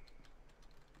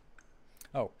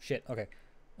 Oh, shit. Okay.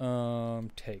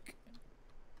 Take.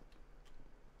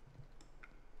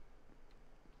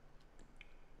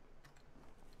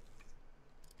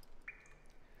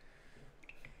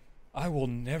 I will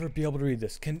never be able to read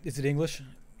this. Is it English?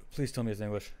 Please tell me it's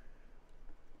English.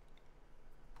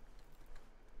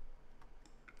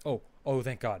 Oh,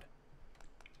 thank God.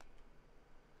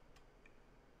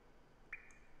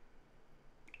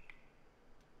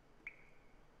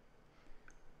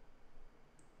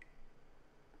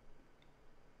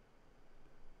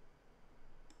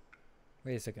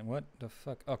 Wait a second, what the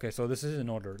fuck? Okay, so this is in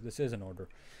order. This is in order.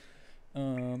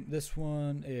 This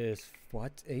one is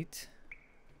what? 8?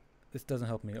 This doesn't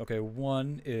help me. Okay,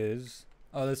 1 is...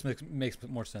 Oh, this makes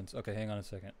more sense. Okay, hang on a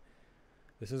second.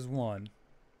 This is 1.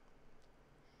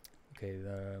 Okay,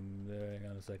 hang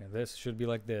on a second. This should be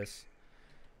like this.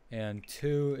 And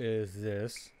 2 is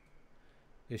this.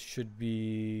 It should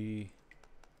be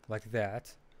like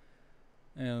that.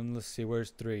 And let's see,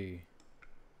 where's 3?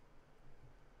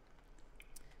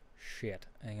 Shit,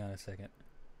 hang on a second.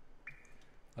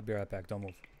 I'll be right back, don't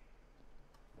move.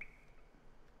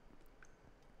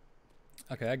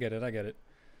 Okay, I get it.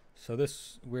 So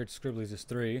this weird scribblies is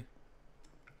 3.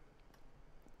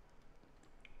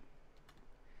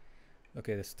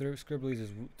 Okay, this scribblies is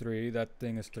 3. That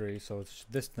thing is 3. So it's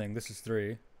this thing. This is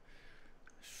 3.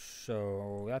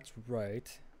 So that's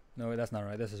right. No, that's not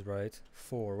right. This is right.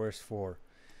 4. Where's 4?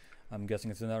 I'm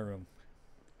guessing it's in that room.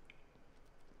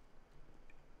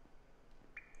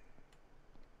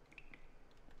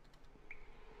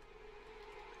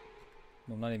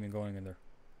 I'm not even going in there.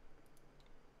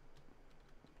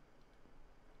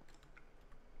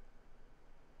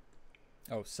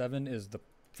 Oh, 7 is the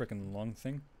frickin' lung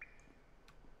thing.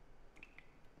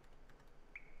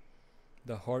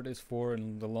 The heart is 4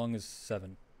 and the lung is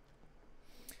 7.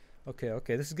 Okay,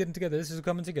 this is getting together. This is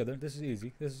coming together. This is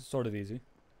easy. This is sort of easy.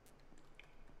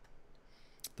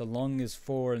 The lung is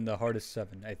 4 and the heart is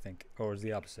 7, I think. Or is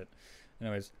the opposite.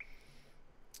 Anyways.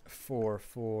 4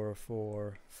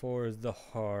 is the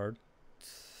heart.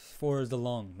 4 is the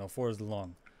lung. No, 4 is the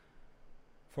lung.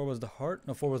 4 was the heart?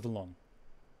 No, 4 was the lung.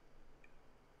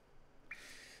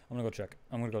 I'm gonna go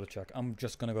check. I'm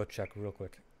just gonna go check real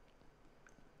quick.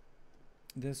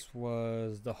 This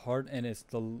was the heart and it's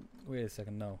the... Wait a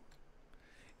second, no.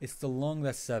 It's the lung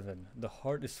that's 7. The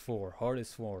heart is 4. Heart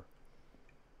is 4.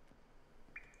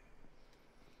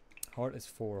 Heart is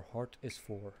 4. Heart is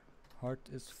 4. Heart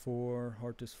is 4.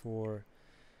 Heart is 4.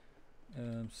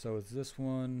 So it's this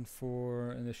one,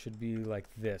 4, and this should be like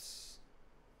this.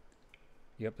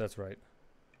 Yep, that's right.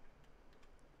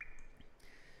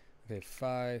 Okay,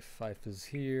 5. 5 is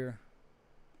here.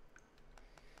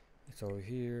 It's over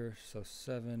here. So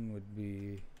 7 would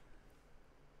be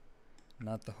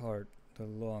not the heart. The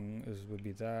lung would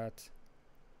be that.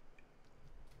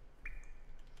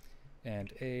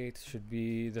 And 8 should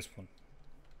be this one,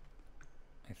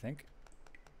 I think.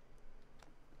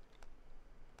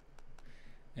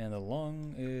 And the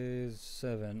lung is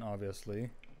 7,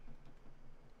 obviously.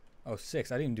 Oh,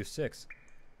 6. I didn't do 6.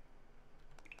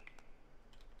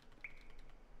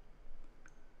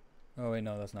 Oh, wait,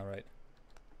 no, that's not right.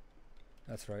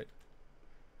 That's right.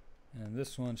 And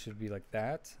this one should be like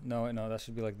that. No, wait, no, that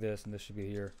should be like this, and this should be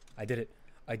here. I did it.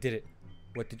 I did it.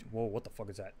 Whoa, what the fuck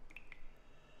is that?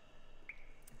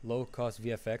 Low cost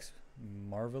VFX.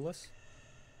 Marvelous.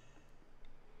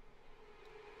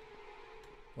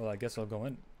 Well, I guess I'll go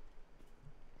in.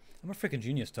 I'm a freaking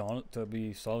genius to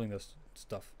be solving this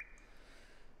stuff.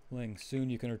 Ling, soon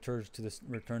you can return to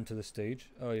the stage.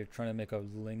 Oh, you're trying to make a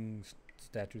Ling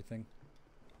statue thing.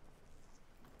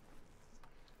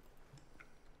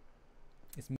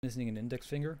 It's missing an index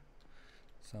finger.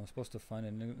 So I'm supposed to find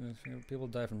an index finger. People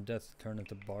die from death, turn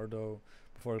into Bardo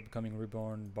before becoming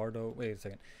reborn. Bardo, wait a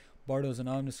second. Bardo is an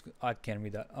I can't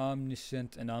read that.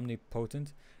 Omniscient and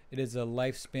omnipotent. It is a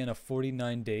lifespan of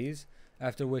 49 days,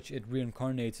 after which it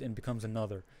reincarnates and becomes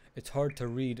another. It's hard to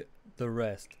read the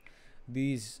rest.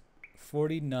 These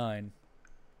 49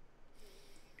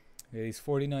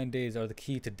 days are the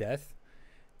key to death.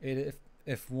 If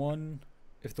the one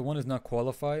is not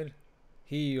qualified,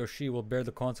 he or she will bear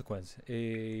the consequence.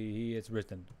 It's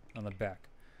written on the back.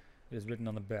 It is written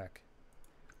on the back.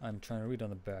 I'm trying to read on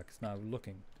the back. It's not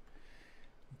looking.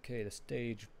 Okay, the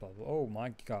stage bubble. Oh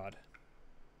my god.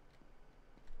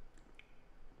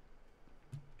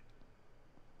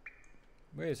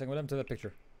 Wait a second, what happened to that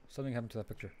picture? Something happened to that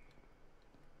picture.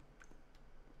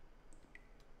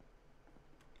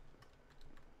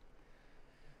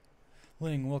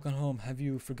 Ling, welcome home. Have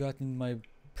you forgotten my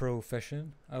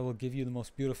profession? I will give you the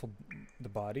most beautiful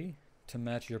body to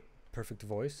match your perfect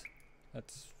voice.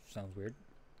 That sounds weird.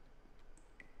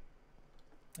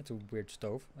 That's a weird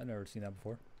stove. I've never seen that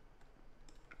before.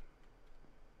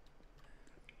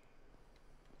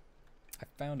 I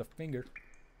found a finger.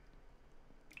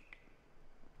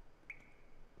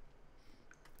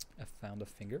 I found a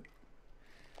finger.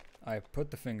 I put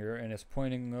the finger and it's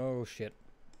pointing. Oh shit.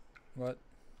 What?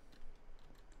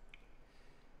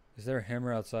 Is there a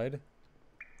hammer outside?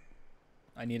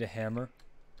 I need a hammer.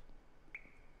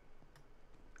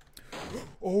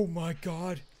 Oh my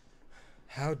god!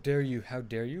 How dare you? How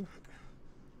dare you?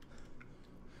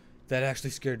 That actually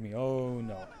scared me. Oh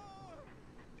no.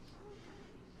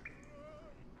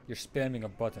 You're spamming a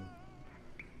button.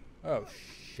 Oh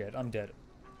shit, I'm dead.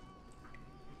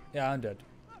 Yeah, I'm dead.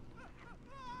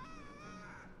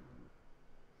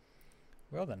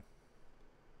 Well then.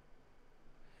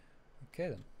 Okay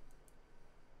then.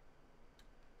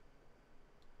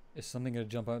 Is something gonna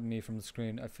jump out at me from the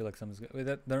screen? I feel like something's gonna. Wait,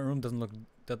 that room doesn't look.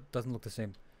 That doesn't look the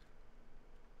same.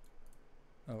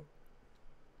 Oh.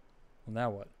 Well, now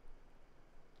what?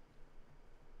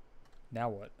 Now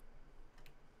what?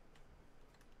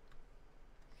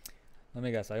 Let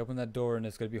me guess. I open that door and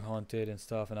it's gonna be haunted and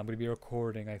stuff, and I'm gonna be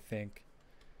recording, I think.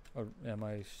 Or am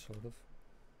I sort of?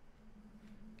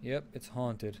 Yep, it's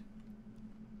haunted.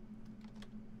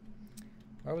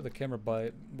 Why would the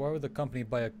company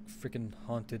buy a freaking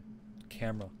haunted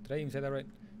camera? Did I even say that right?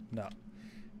 No.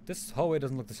 This hallway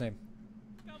doesn't look the same.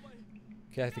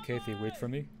 Kathy, wait for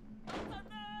me.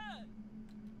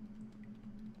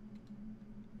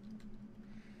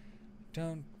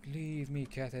 Don't leave me,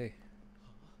 Kathy.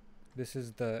 This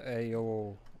is the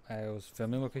AO's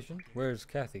filming location. Where's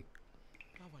Kathy?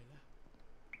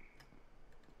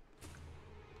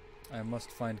 I must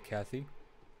find Kathy.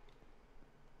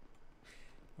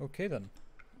 Okay then.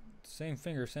 Same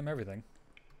finger, same everything.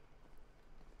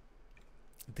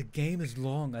 The game is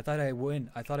long. I thought I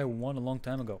win. I thought I won a long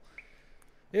time ago.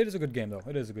 It is a good game though.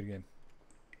 It is a good game.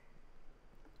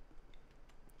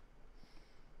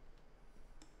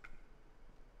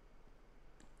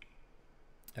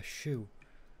 A shoe.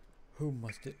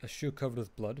 A shoe covered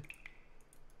with blood?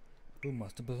 Who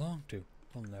must it belong to?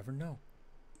 We'll never know.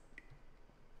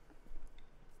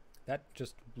 That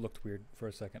just looked weird for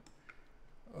a second.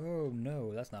 Oh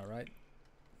no, that's not right.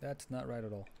 That's not right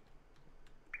at all.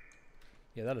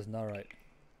 Yeah, that is not right.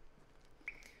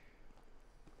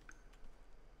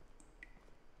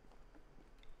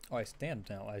 Oh, I stand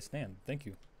now. I stand. Thank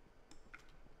you.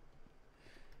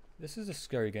 This is a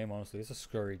scary game, honestly. It's a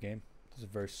scary game. This is a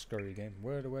very scary game.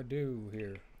 What do I do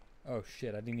here? Oh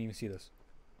shit, I didn't even see this.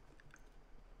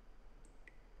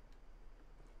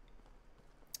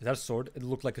 Is that a sword? It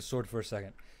looked like a sword for a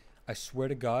second. I swear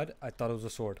to God, I thought it was a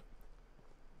sword.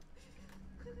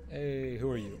 Hey,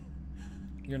 who are you?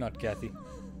 You're not Kathy.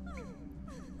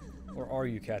 Or are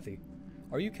you Kathy?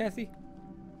 Are you Kathy?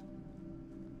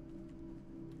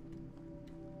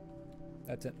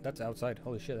 That's it. That's outside.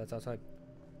 Holy shit, that's outside.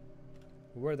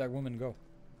 Where'd that woman go?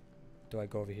 Do I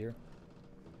go over here?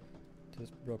 To this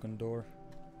broken door?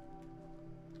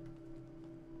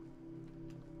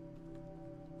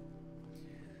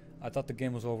 I thought the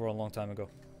game was over a long time ago.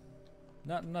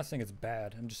 I'm not saying it's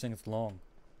bad. I'm just saying it's long.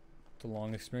 It's a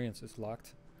long experience. It's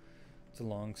locked. It's a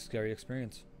long, scary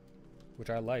experience.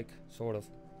 Which I like, sort of.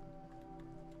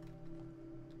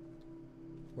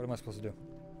 What am I supposed to do?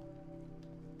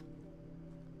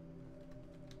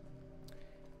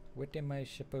 What am I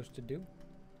supposed to do?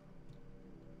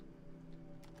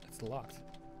 It's locked.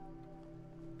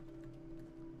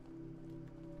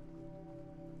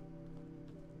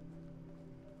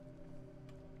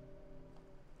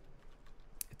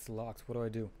 It's locked. What do I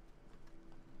do?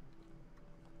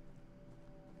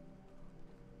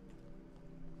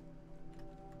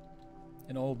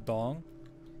 An old dong?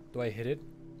 Do I hit it?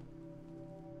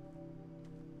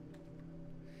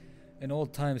 In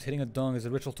old times, hitting a dong is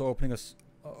a ritual to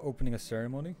opening a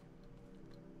ceremony.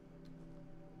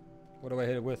 What do I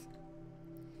hit it with?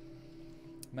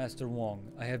 Master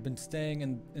Wong. I have been staying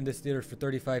in this theater for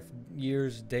 35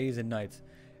 years, days and nights.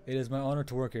 It is my honor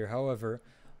to work here. However,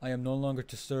 I am no longer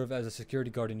to serve as a security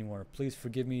guard anymore. Please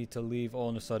forgive me to leave all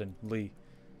in a sudden. Lee.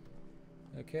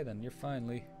 Okay then, you're fine,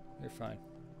 Lee. You're fine.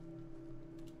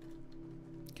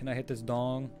 Can I hit this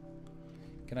dong?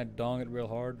 Can I dong it real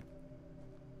hard?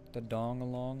 The dong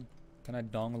along? Can I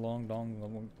dong along?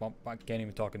 Dong? I can't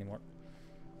even talk anymore.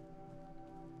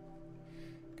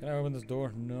 Can I open this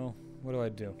door? No. What do I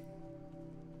do?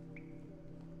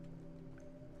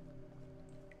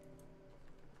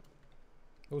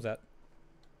 What was that?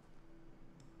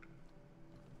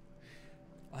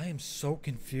 I am so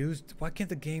confused. Why can't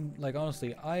the game, like,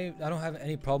 honestly, I don't have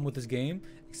any problem with this game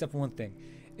except for one thing.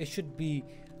 It should be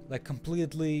like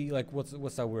completely, like,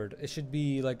 what's that word? It should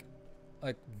be like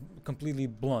completely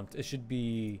blunt. It should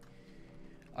be,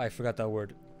 I forgot that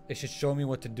word. It should show me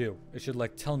what to do. It should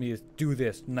like tell me, do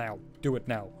this now, do it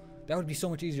now. That would be so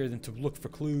much easier than to look for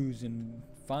clues and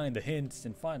find the hints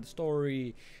and find the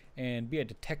story and be a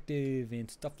detective and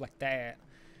stuff like that.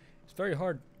 It's very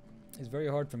hard. It's very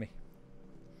hard for me.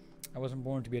 I wasn't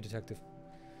born to be a detective.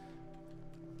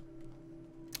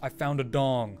 I found a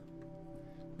dong.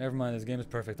 Never mind, this game is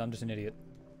perfect. I'm just an idiot.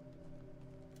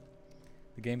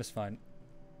 The game is fine.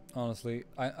 Honestly,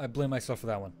 I blame myself for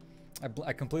that one.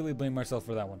 I completely blame myself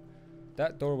for that one.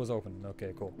 That door was open.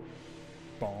 Okay, cool.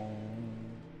 Bong.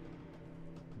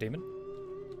 Demon?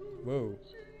 Whoa.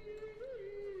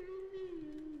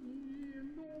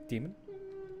 Demon?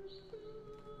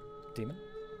 Demon?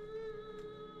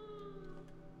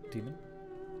 Demon?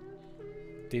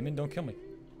 Demon, don't kill me.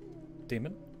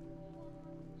 Demon?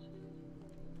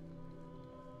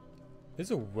 This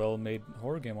is a well-made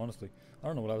horror game, honestly. I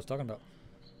don't know what I was talking about.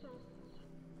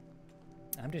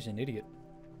 I'm just an idiot.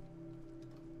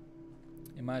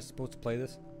 Am I supposed to play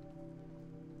this?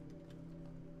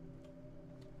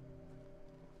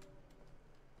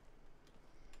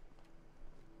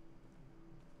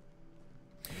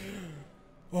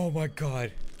 Oh my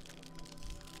god.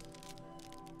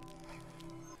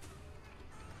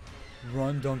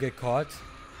 Run, don't get caught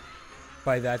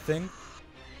by that thing.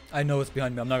 I know it's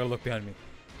behind me. I'm not gonna look behind me.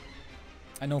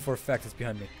 I know for a fact it's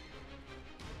behind me.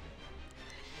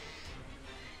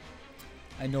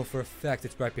 I know for a fact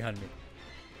it's right behind me.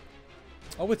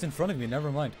 Oh, it's in front of me.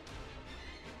 Never mind.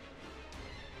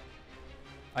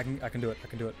 I can do it. I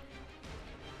can do it.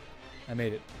 I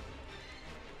made it.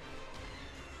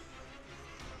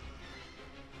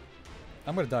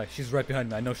 I'm gonna die. She's right behind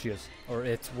me. I know she is. Or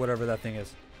it's whatever that thing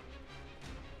is.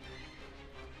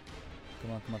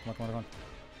 Come on, come on, come on, come on, come on.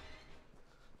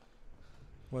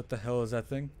 What the hell is that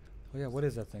thing? Oh yeah, what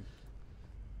is that thing?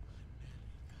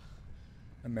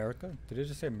 America? Did it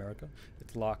just say America?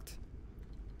 It's locked.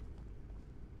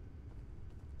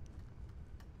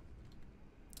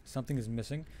 Something is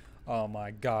missing. Oh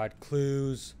my god,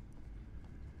 clues.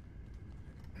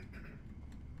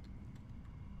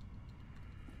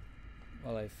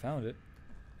 Well, I found it.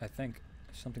 I think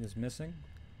something is missing.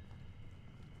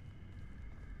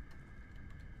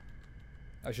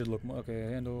 I should look more. Okay,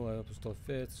 handle. I hope it still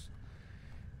fits.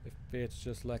 It fits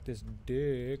just like this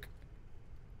dick.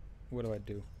 What do I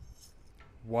do?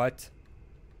 What?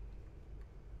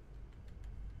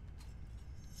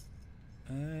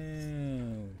 Oh.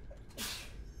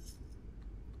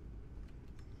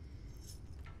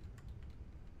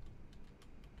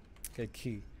 Okay,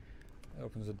 key. That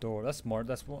opens the door. That's smart.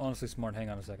 That's honestly smart. Hang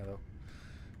on a second, though.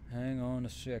 Hang on a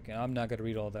second. I'm not gonna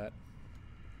read all that.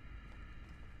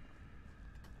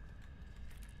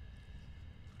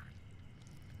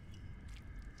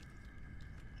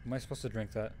 Am I supposed to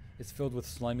drink that? It's filled with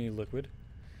slimy liquid.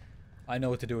 I know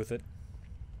what to do with it.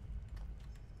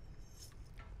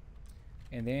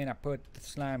 And then I put the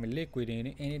slimy liquid in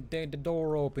it, and the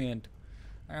door opened.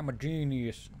 I'm a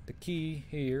genius. The key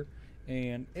here,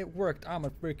 and it worked. I'm a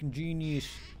freaking genius.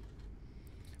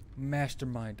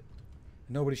 Mastermind.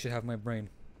 Nobody should have my brain,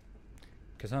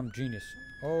 because I'm genius.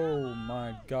 Oh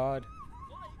my god.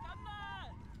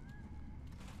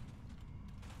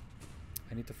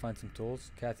 I need to find some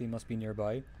tools. Kathy must be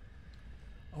nearby.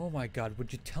 Oh my god,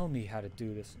 would you tell me how to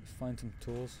do this? Find some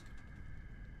tools.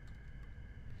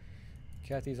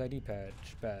 Kathy's ID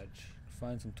badge.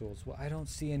 Find some tools. Well, I don't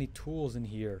see any tools in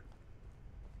here.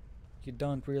 You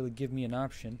don't really give me an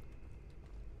option.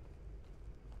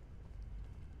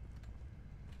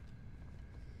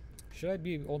 Should I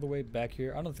be all the way back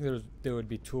here? I don't think there would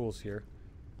be tools here.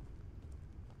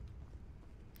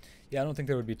 Yeah, I don't think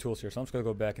there would be tools here, so I'm just gonna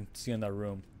go back and see in that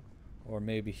room. Or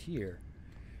maybe here.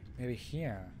 Maybe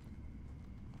here.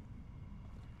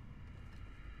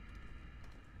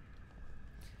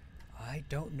 I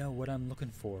don't know what I'm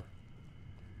looking for.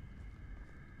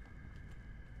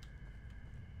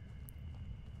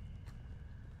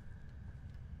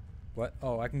 What?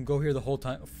 Oh, I can go here the whole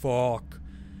time? Fuck.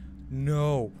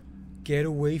 No. Get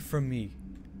away from me.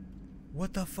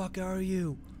 What the fuck are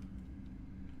you?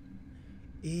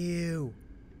 Ew.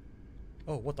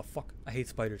 Oh, what the fuck? I hate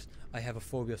spiders. I have a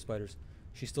phobia of spiders.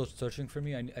 She's still searching for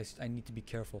me? I need to be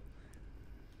careful.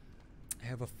 I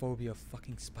have a phobia of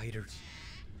fucking spiders.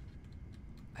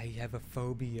 I have a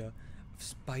phobia of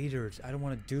spiders. I don't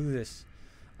want to do this.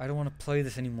 I don't want to play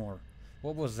this anymore.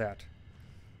 What was that?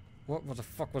 What the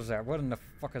fuck was that? What in the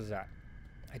fuck is that?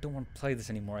 I don't want to play this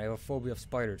anymore. I have a phobia of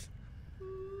spiders.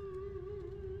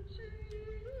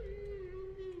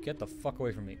 Get the fuck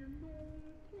away from me.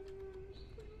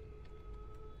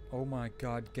 Oh my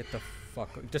god, get the fuck...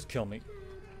 Just kill me.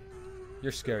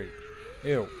 You're scary.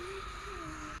 Ew.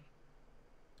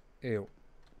 Ew.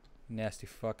 Nasty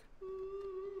fuck.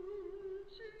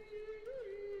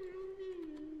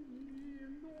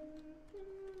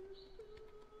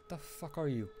 The fuck are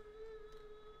you?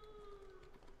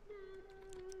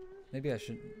 Maybe I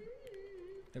should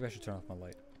turn off my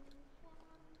light.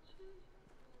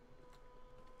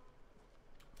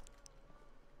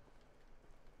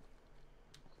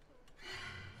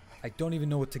 I don't even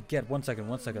know what to get. One second.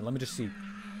 Let me just see.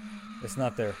 It's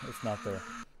not there. It's not there.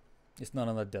 It's not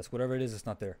on that desk. Whatever it is, it's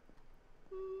not there.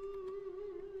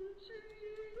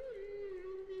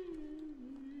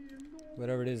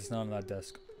 Whatever it is, it's not on that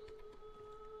desk.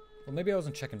 Well, maybe I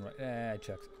wasn't checking right. I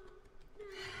checked.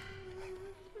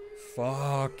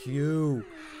 Fuck you.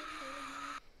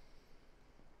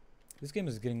 This game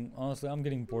is getting... Honestly, I'm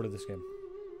getting bored of this game.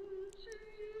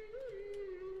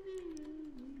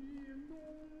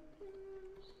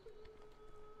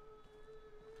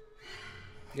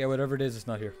 Yeah, whatever it is, it's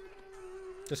not here.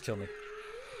 Just kill me.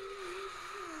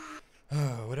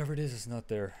 Whatever it is, it's not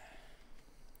there.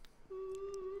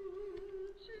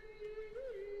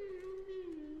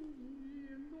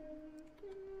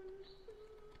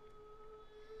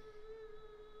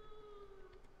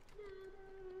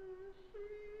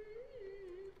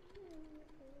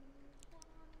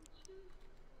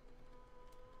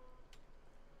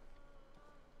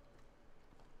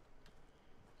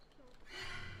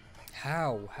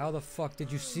 How? How the fuck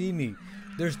did you see me?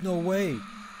 There's no way.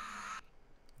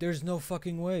 There's no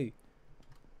fucking way.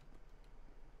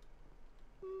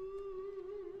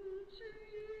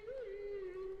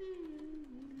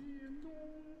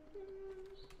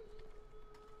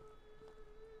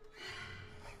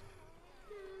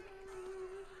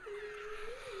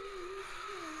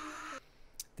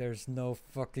 There's no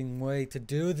fucking way to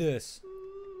do this.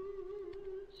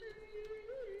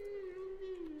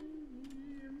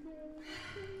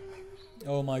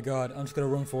 Oh my god, I'm just gonna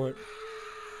run for it.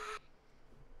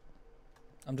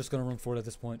 I'm just gonna run for it at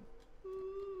this point.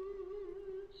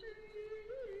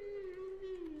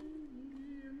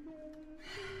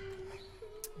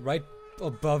 Right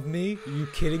above me? Are you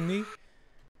kidding me?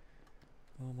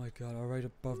 Oh my god, all right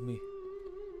above me.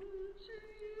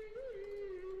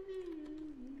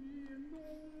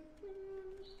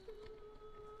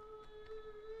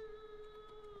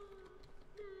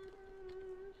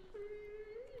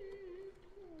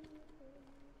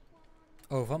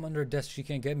 Oh, if I'm under a desk, she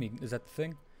can't get me. Is that the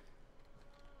thing?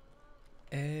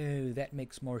 Oh, that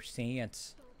makes more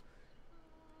sense.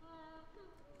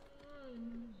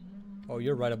 Oh,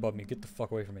 you're right above me. Get the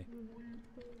fuck away from me.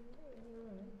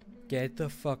 Get the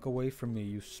fuck away from me,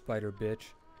 you spider bitch.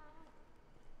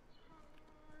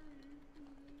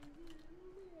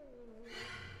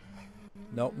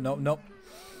 No, no, no.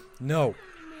 No.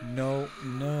 No,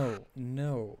 no,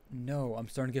 no, no. I'm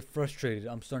starting to get frustrated.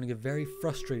 I'm starting to get very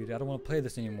frustrated. I don't want to play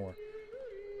this anymore.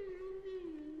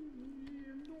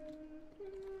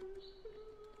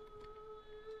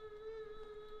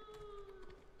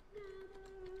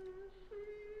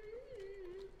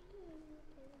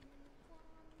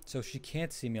 So she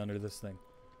can't see me under this thing.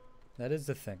 That is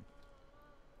the thing.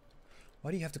 Why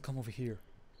do you have to come over here?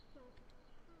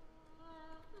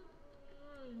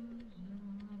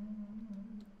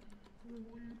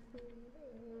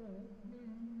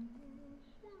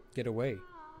 Get away.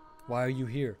 Why are you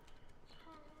here?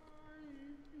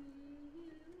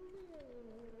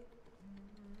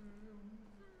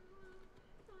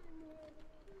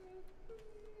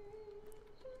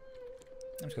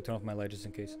 I'm just gonna turn off my light just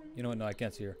in case. You know what? No, I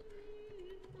can't see her.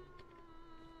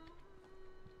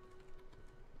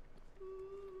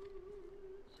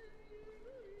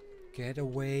 Get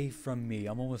away from me.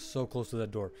 I'm almost so close to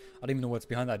that door. I don't even know what's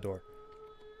behind that door.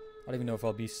 I don't even know if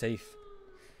I'll be safe.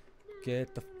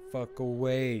 Get the fuck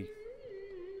away.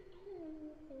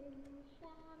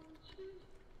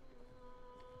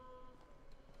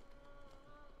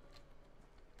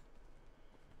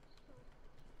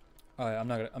 Alright, I'm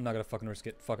not gonna fucking risk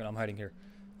it. Fuck it, I'm hiding here.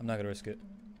 I'm not gonna risk it.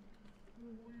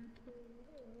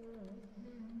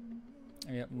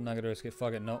 Yep, I'm not gonna risk it.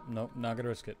 Fuck it. Nope, nope, not gonna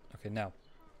risk it. Okay, now.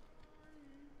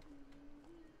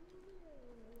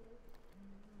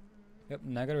 Yep,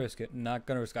 not gonna risk it. Not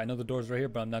gonna risk it. I know the door's right here,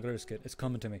 but I'm not gonna risk it. It's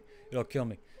coming to me. It'll kill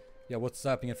me. Yeah, what's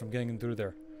stopping it from getting in through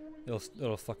there?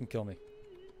 It'll fucking kill me.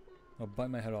 I'll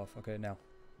bite my head off. Okay, now.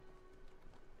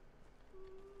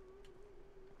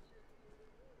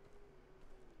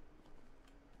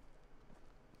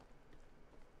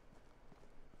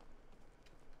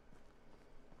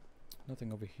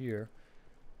 Nothing over here.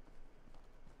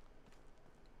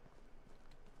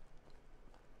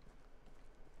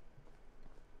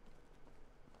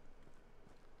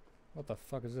 What the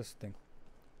fuck is this thing?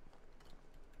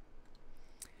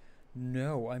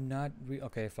 No, I'm not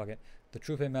okay, fuck it. The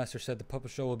Troupe Master said the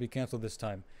puppet show will be cancelled this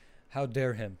time. How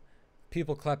dare him?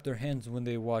 People clapped their hands when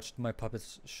they watched my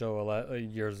puppets show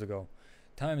years ago.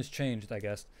 Time has changed, I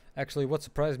guess. Actually, what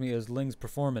surprised me is Ling's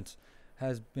performance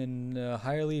has been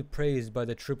highly praised by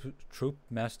the Troupe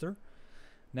Master.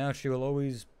 Now she will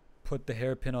always put the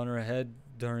hairpin on her head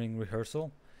during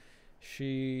rehearsal.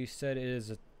 She said it is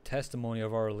a testimony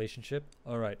of our relationship.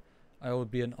 Alright, I will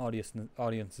be an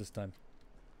audience this time.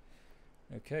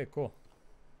 Okay, cool.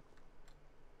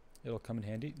 It'll come in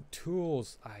handy.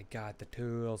 Tools. I got the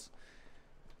tools.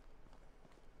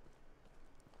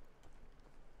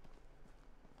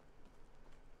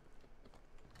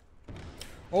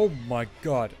 Oh my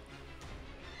god.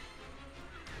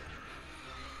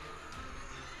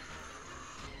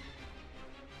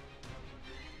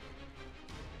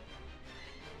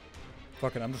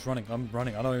 Fuck it, I'm just running. I'm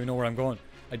running. I don't even know where I'm going.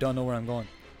 I don't know where I'm going.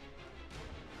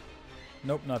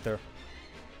 Nope, not there.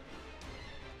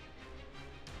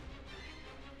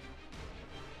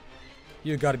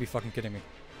 You gotta be fucking kidding me.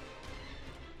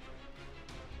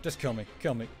 Just kill me.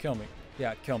 Kill me. Kill me.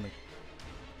 Yeah, kill me.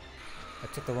 I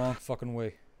took the wrong fucking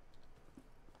way.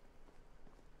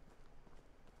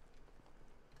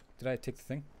 Did I take the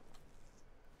thing?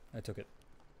 I took it.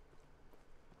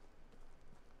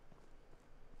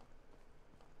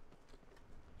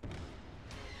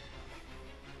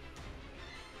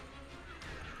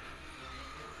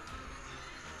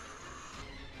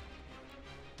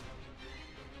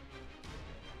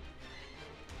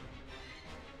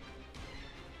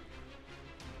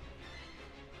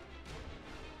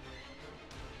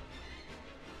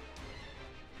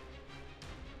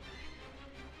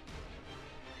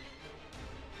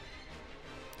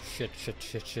 Shit.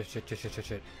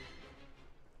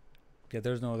 Yeah,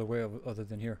 there's no other way other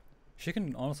than here. She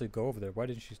can honestly go over there. Why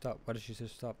didn't she stop? Why did she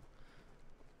just stop?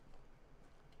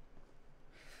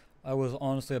 I was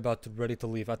honestly ready to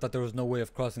leave. I thought there was no way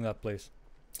of crossing that place.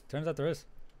 Turns out there is.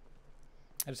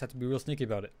 I just have to be real sneaky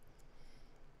about it.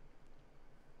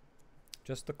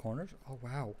 Just the corners? Oh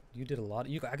wow, you did a lot.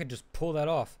 I could just pull that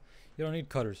off. You don't need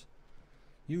cutters.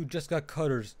 You just got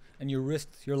cutters and you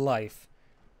risked your life.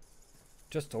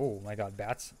 Oh my god,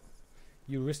 bats.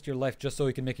 You risked your life just so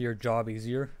you can make your job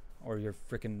easier. Or your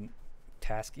freaking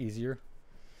task easier.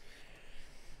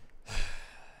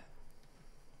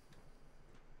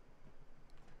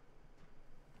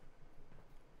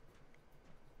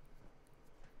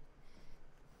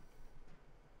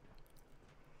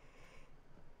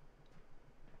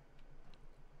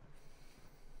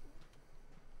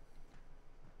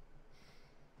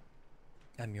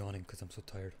 I'm yawning because I'm so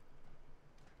tired.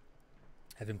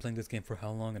 I've been playing this game for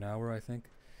how long? An hour, I think.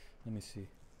 Let me see.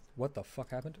 What the fuck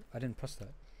happened? I didn't press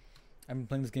that. I've been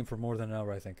playing this game for more than an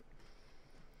hour, I think.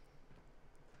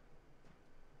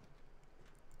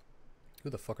 Who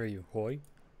the fuck are you? Hoy?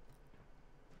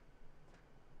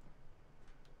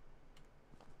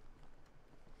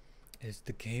 Is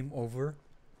the game over?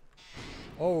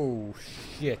 Oh,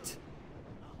 shit.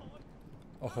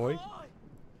 Ahoy?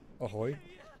 Ahoy?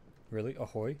 Really?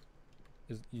 Ahoy?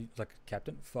 Is you like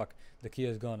captain? Fuck. The key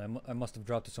is gone. I must have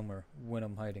dropped it somewhere when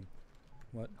I'm hiding.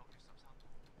 What?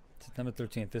 September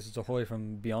 13th. This is Ahoy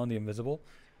from Beyond the Invisible.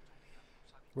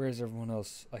 Where is everyone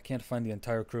else? I can't find the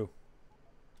entire crew.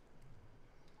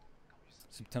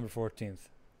 September 14th.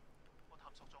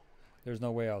 There's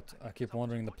no way out. I keep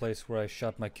wandering the place where I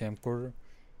shot my camcorder.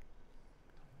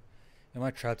 Am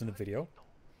I trapped in the video?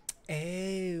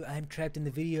 Oh, I'm trapped in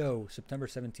the video. September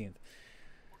 17th.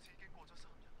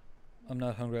 I'm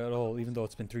not hungry at all, even though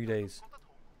it's been 3 days.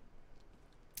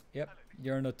 Yep,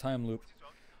 you're in a time loop.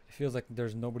 It feels like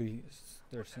there's nobody.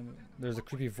 There's a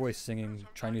creepy voice singing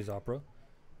Chinese opera.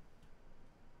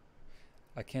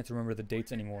 I can't remember the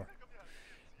dates anymore.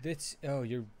 Oh,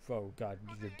 oh god,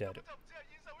 you're dead.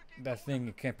 That thing,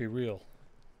 it can't be real.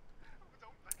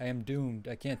 I am doomed.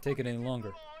 I can't take it any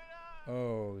longer.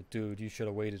 Oh, dude, you should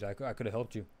have waited. I could have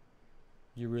helped you.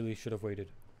 You really should have waited.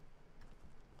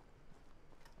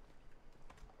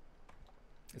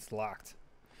 It's locked.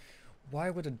 Why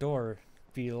would a door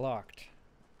be locked?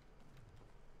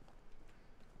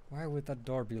 Why would that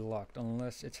door be locked?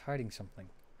 Unless it's hiding something.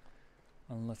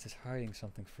 Unless it's hiding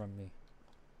something from me.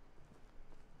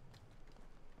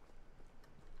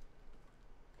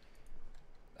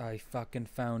 I fucking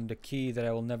found a key that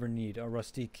I will never need. A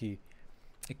rusty key.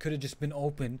 It could have just been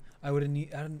open. I would have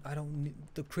need. I don't need.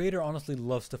 The creator honestly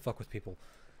loves to fuck with people.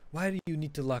 Why do you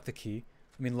need to lock the key?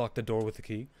 I mean, lock the door with the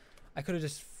key. I could have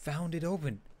just found it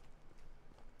open.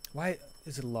 Why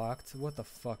is it locked? What the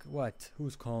fuck? What?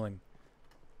 Who's calling?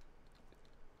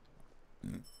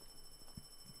 Who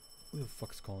the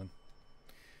fuck is calling?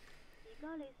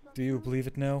 Do you believe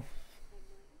it now?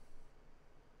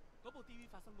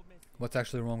 What's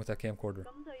actually wrong with that camcorder?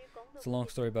 It's a long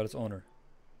story about its owner.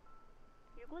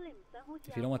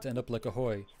 If you don't want to end up like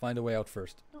Ahoy, find a way out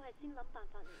first.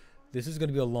 This is going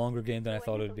to be a longer game than I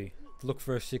thought it would be. To look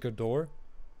for a secret door.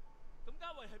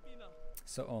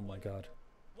 So, oh my god.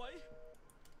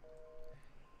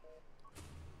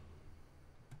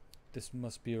 This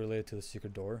must be related to the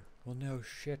secret door. Well, no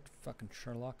shit, fucking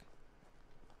Sherlock.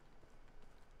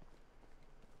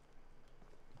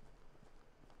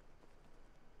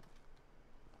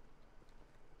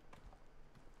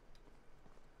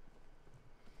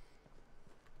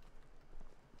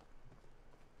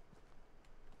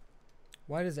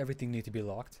 Why does everything need to be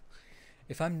locked?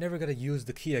 If I'm never gonna use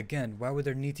the key again, why would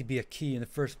there need to be a key in the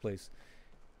first place?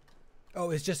 Oh,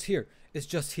 it's just here. It's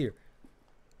just here.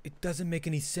 It doesn't make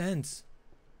any sense.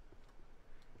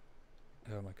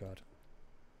 Oh my god.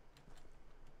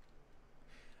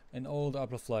 An old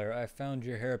opera flyer. I found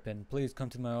your hairpin. Please come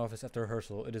to my office after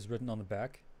rehearsal. It is written on the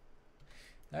back.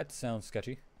 That sounds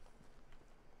sketchy.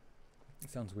 It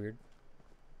sounds weird.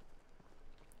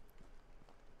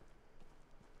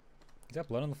 Is that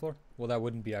blood on the floor? Well, that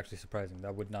wouldn't be actually surprising.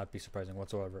 That would not be surprising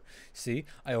whatsoever. See?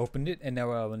 I opened it, and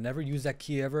now I will never use that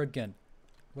key ever again.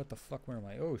 What the fuck? Where am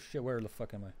I? Oh shit, where the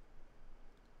fuck am I?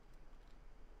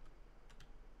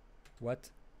 What?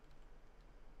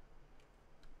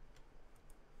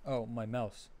 Oh, my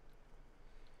mouse.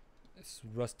 It's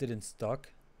rusted and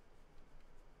stuck.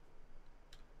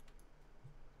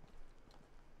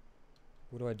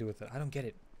 What do I do with it? I don't get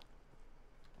it.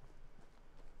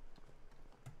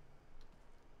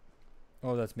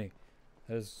 Oh, that's me.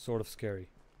 That is sort of scary.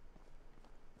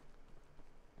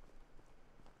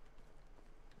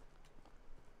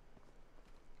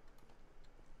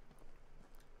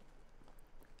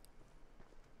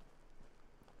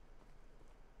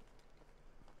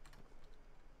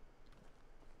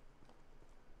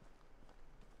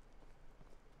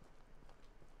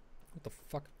 What the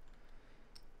fuck?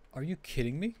 Are you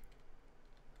kidding me?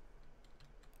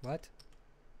 What?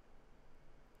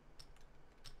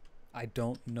 I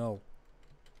don't know.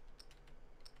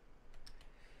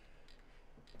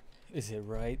 Is it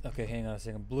right? Okay, hang on a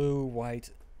second. Blue,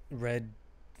 white, red,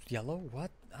 yellow?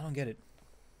 What? I don't get it.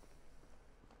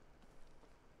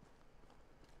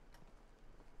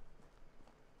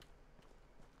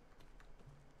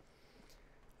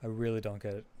 I really don't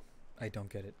get it. I don't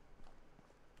get it.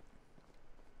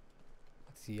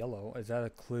 It's yellow. Is that a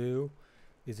clue?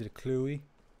 Is it a cluey?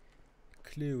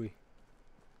 Cluey.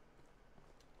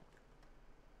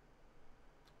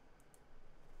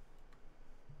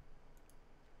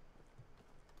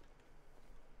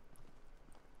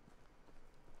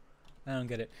 I don't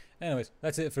get it. Anyways,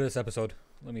 that's it for this episode.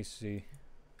 Let me see.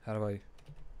 How do I...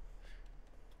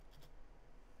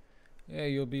 Yeah,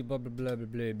 you'll be blah blah blah blah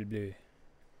blah blah blah.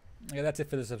 Okay, that's it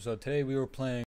for this episode. Today we were playing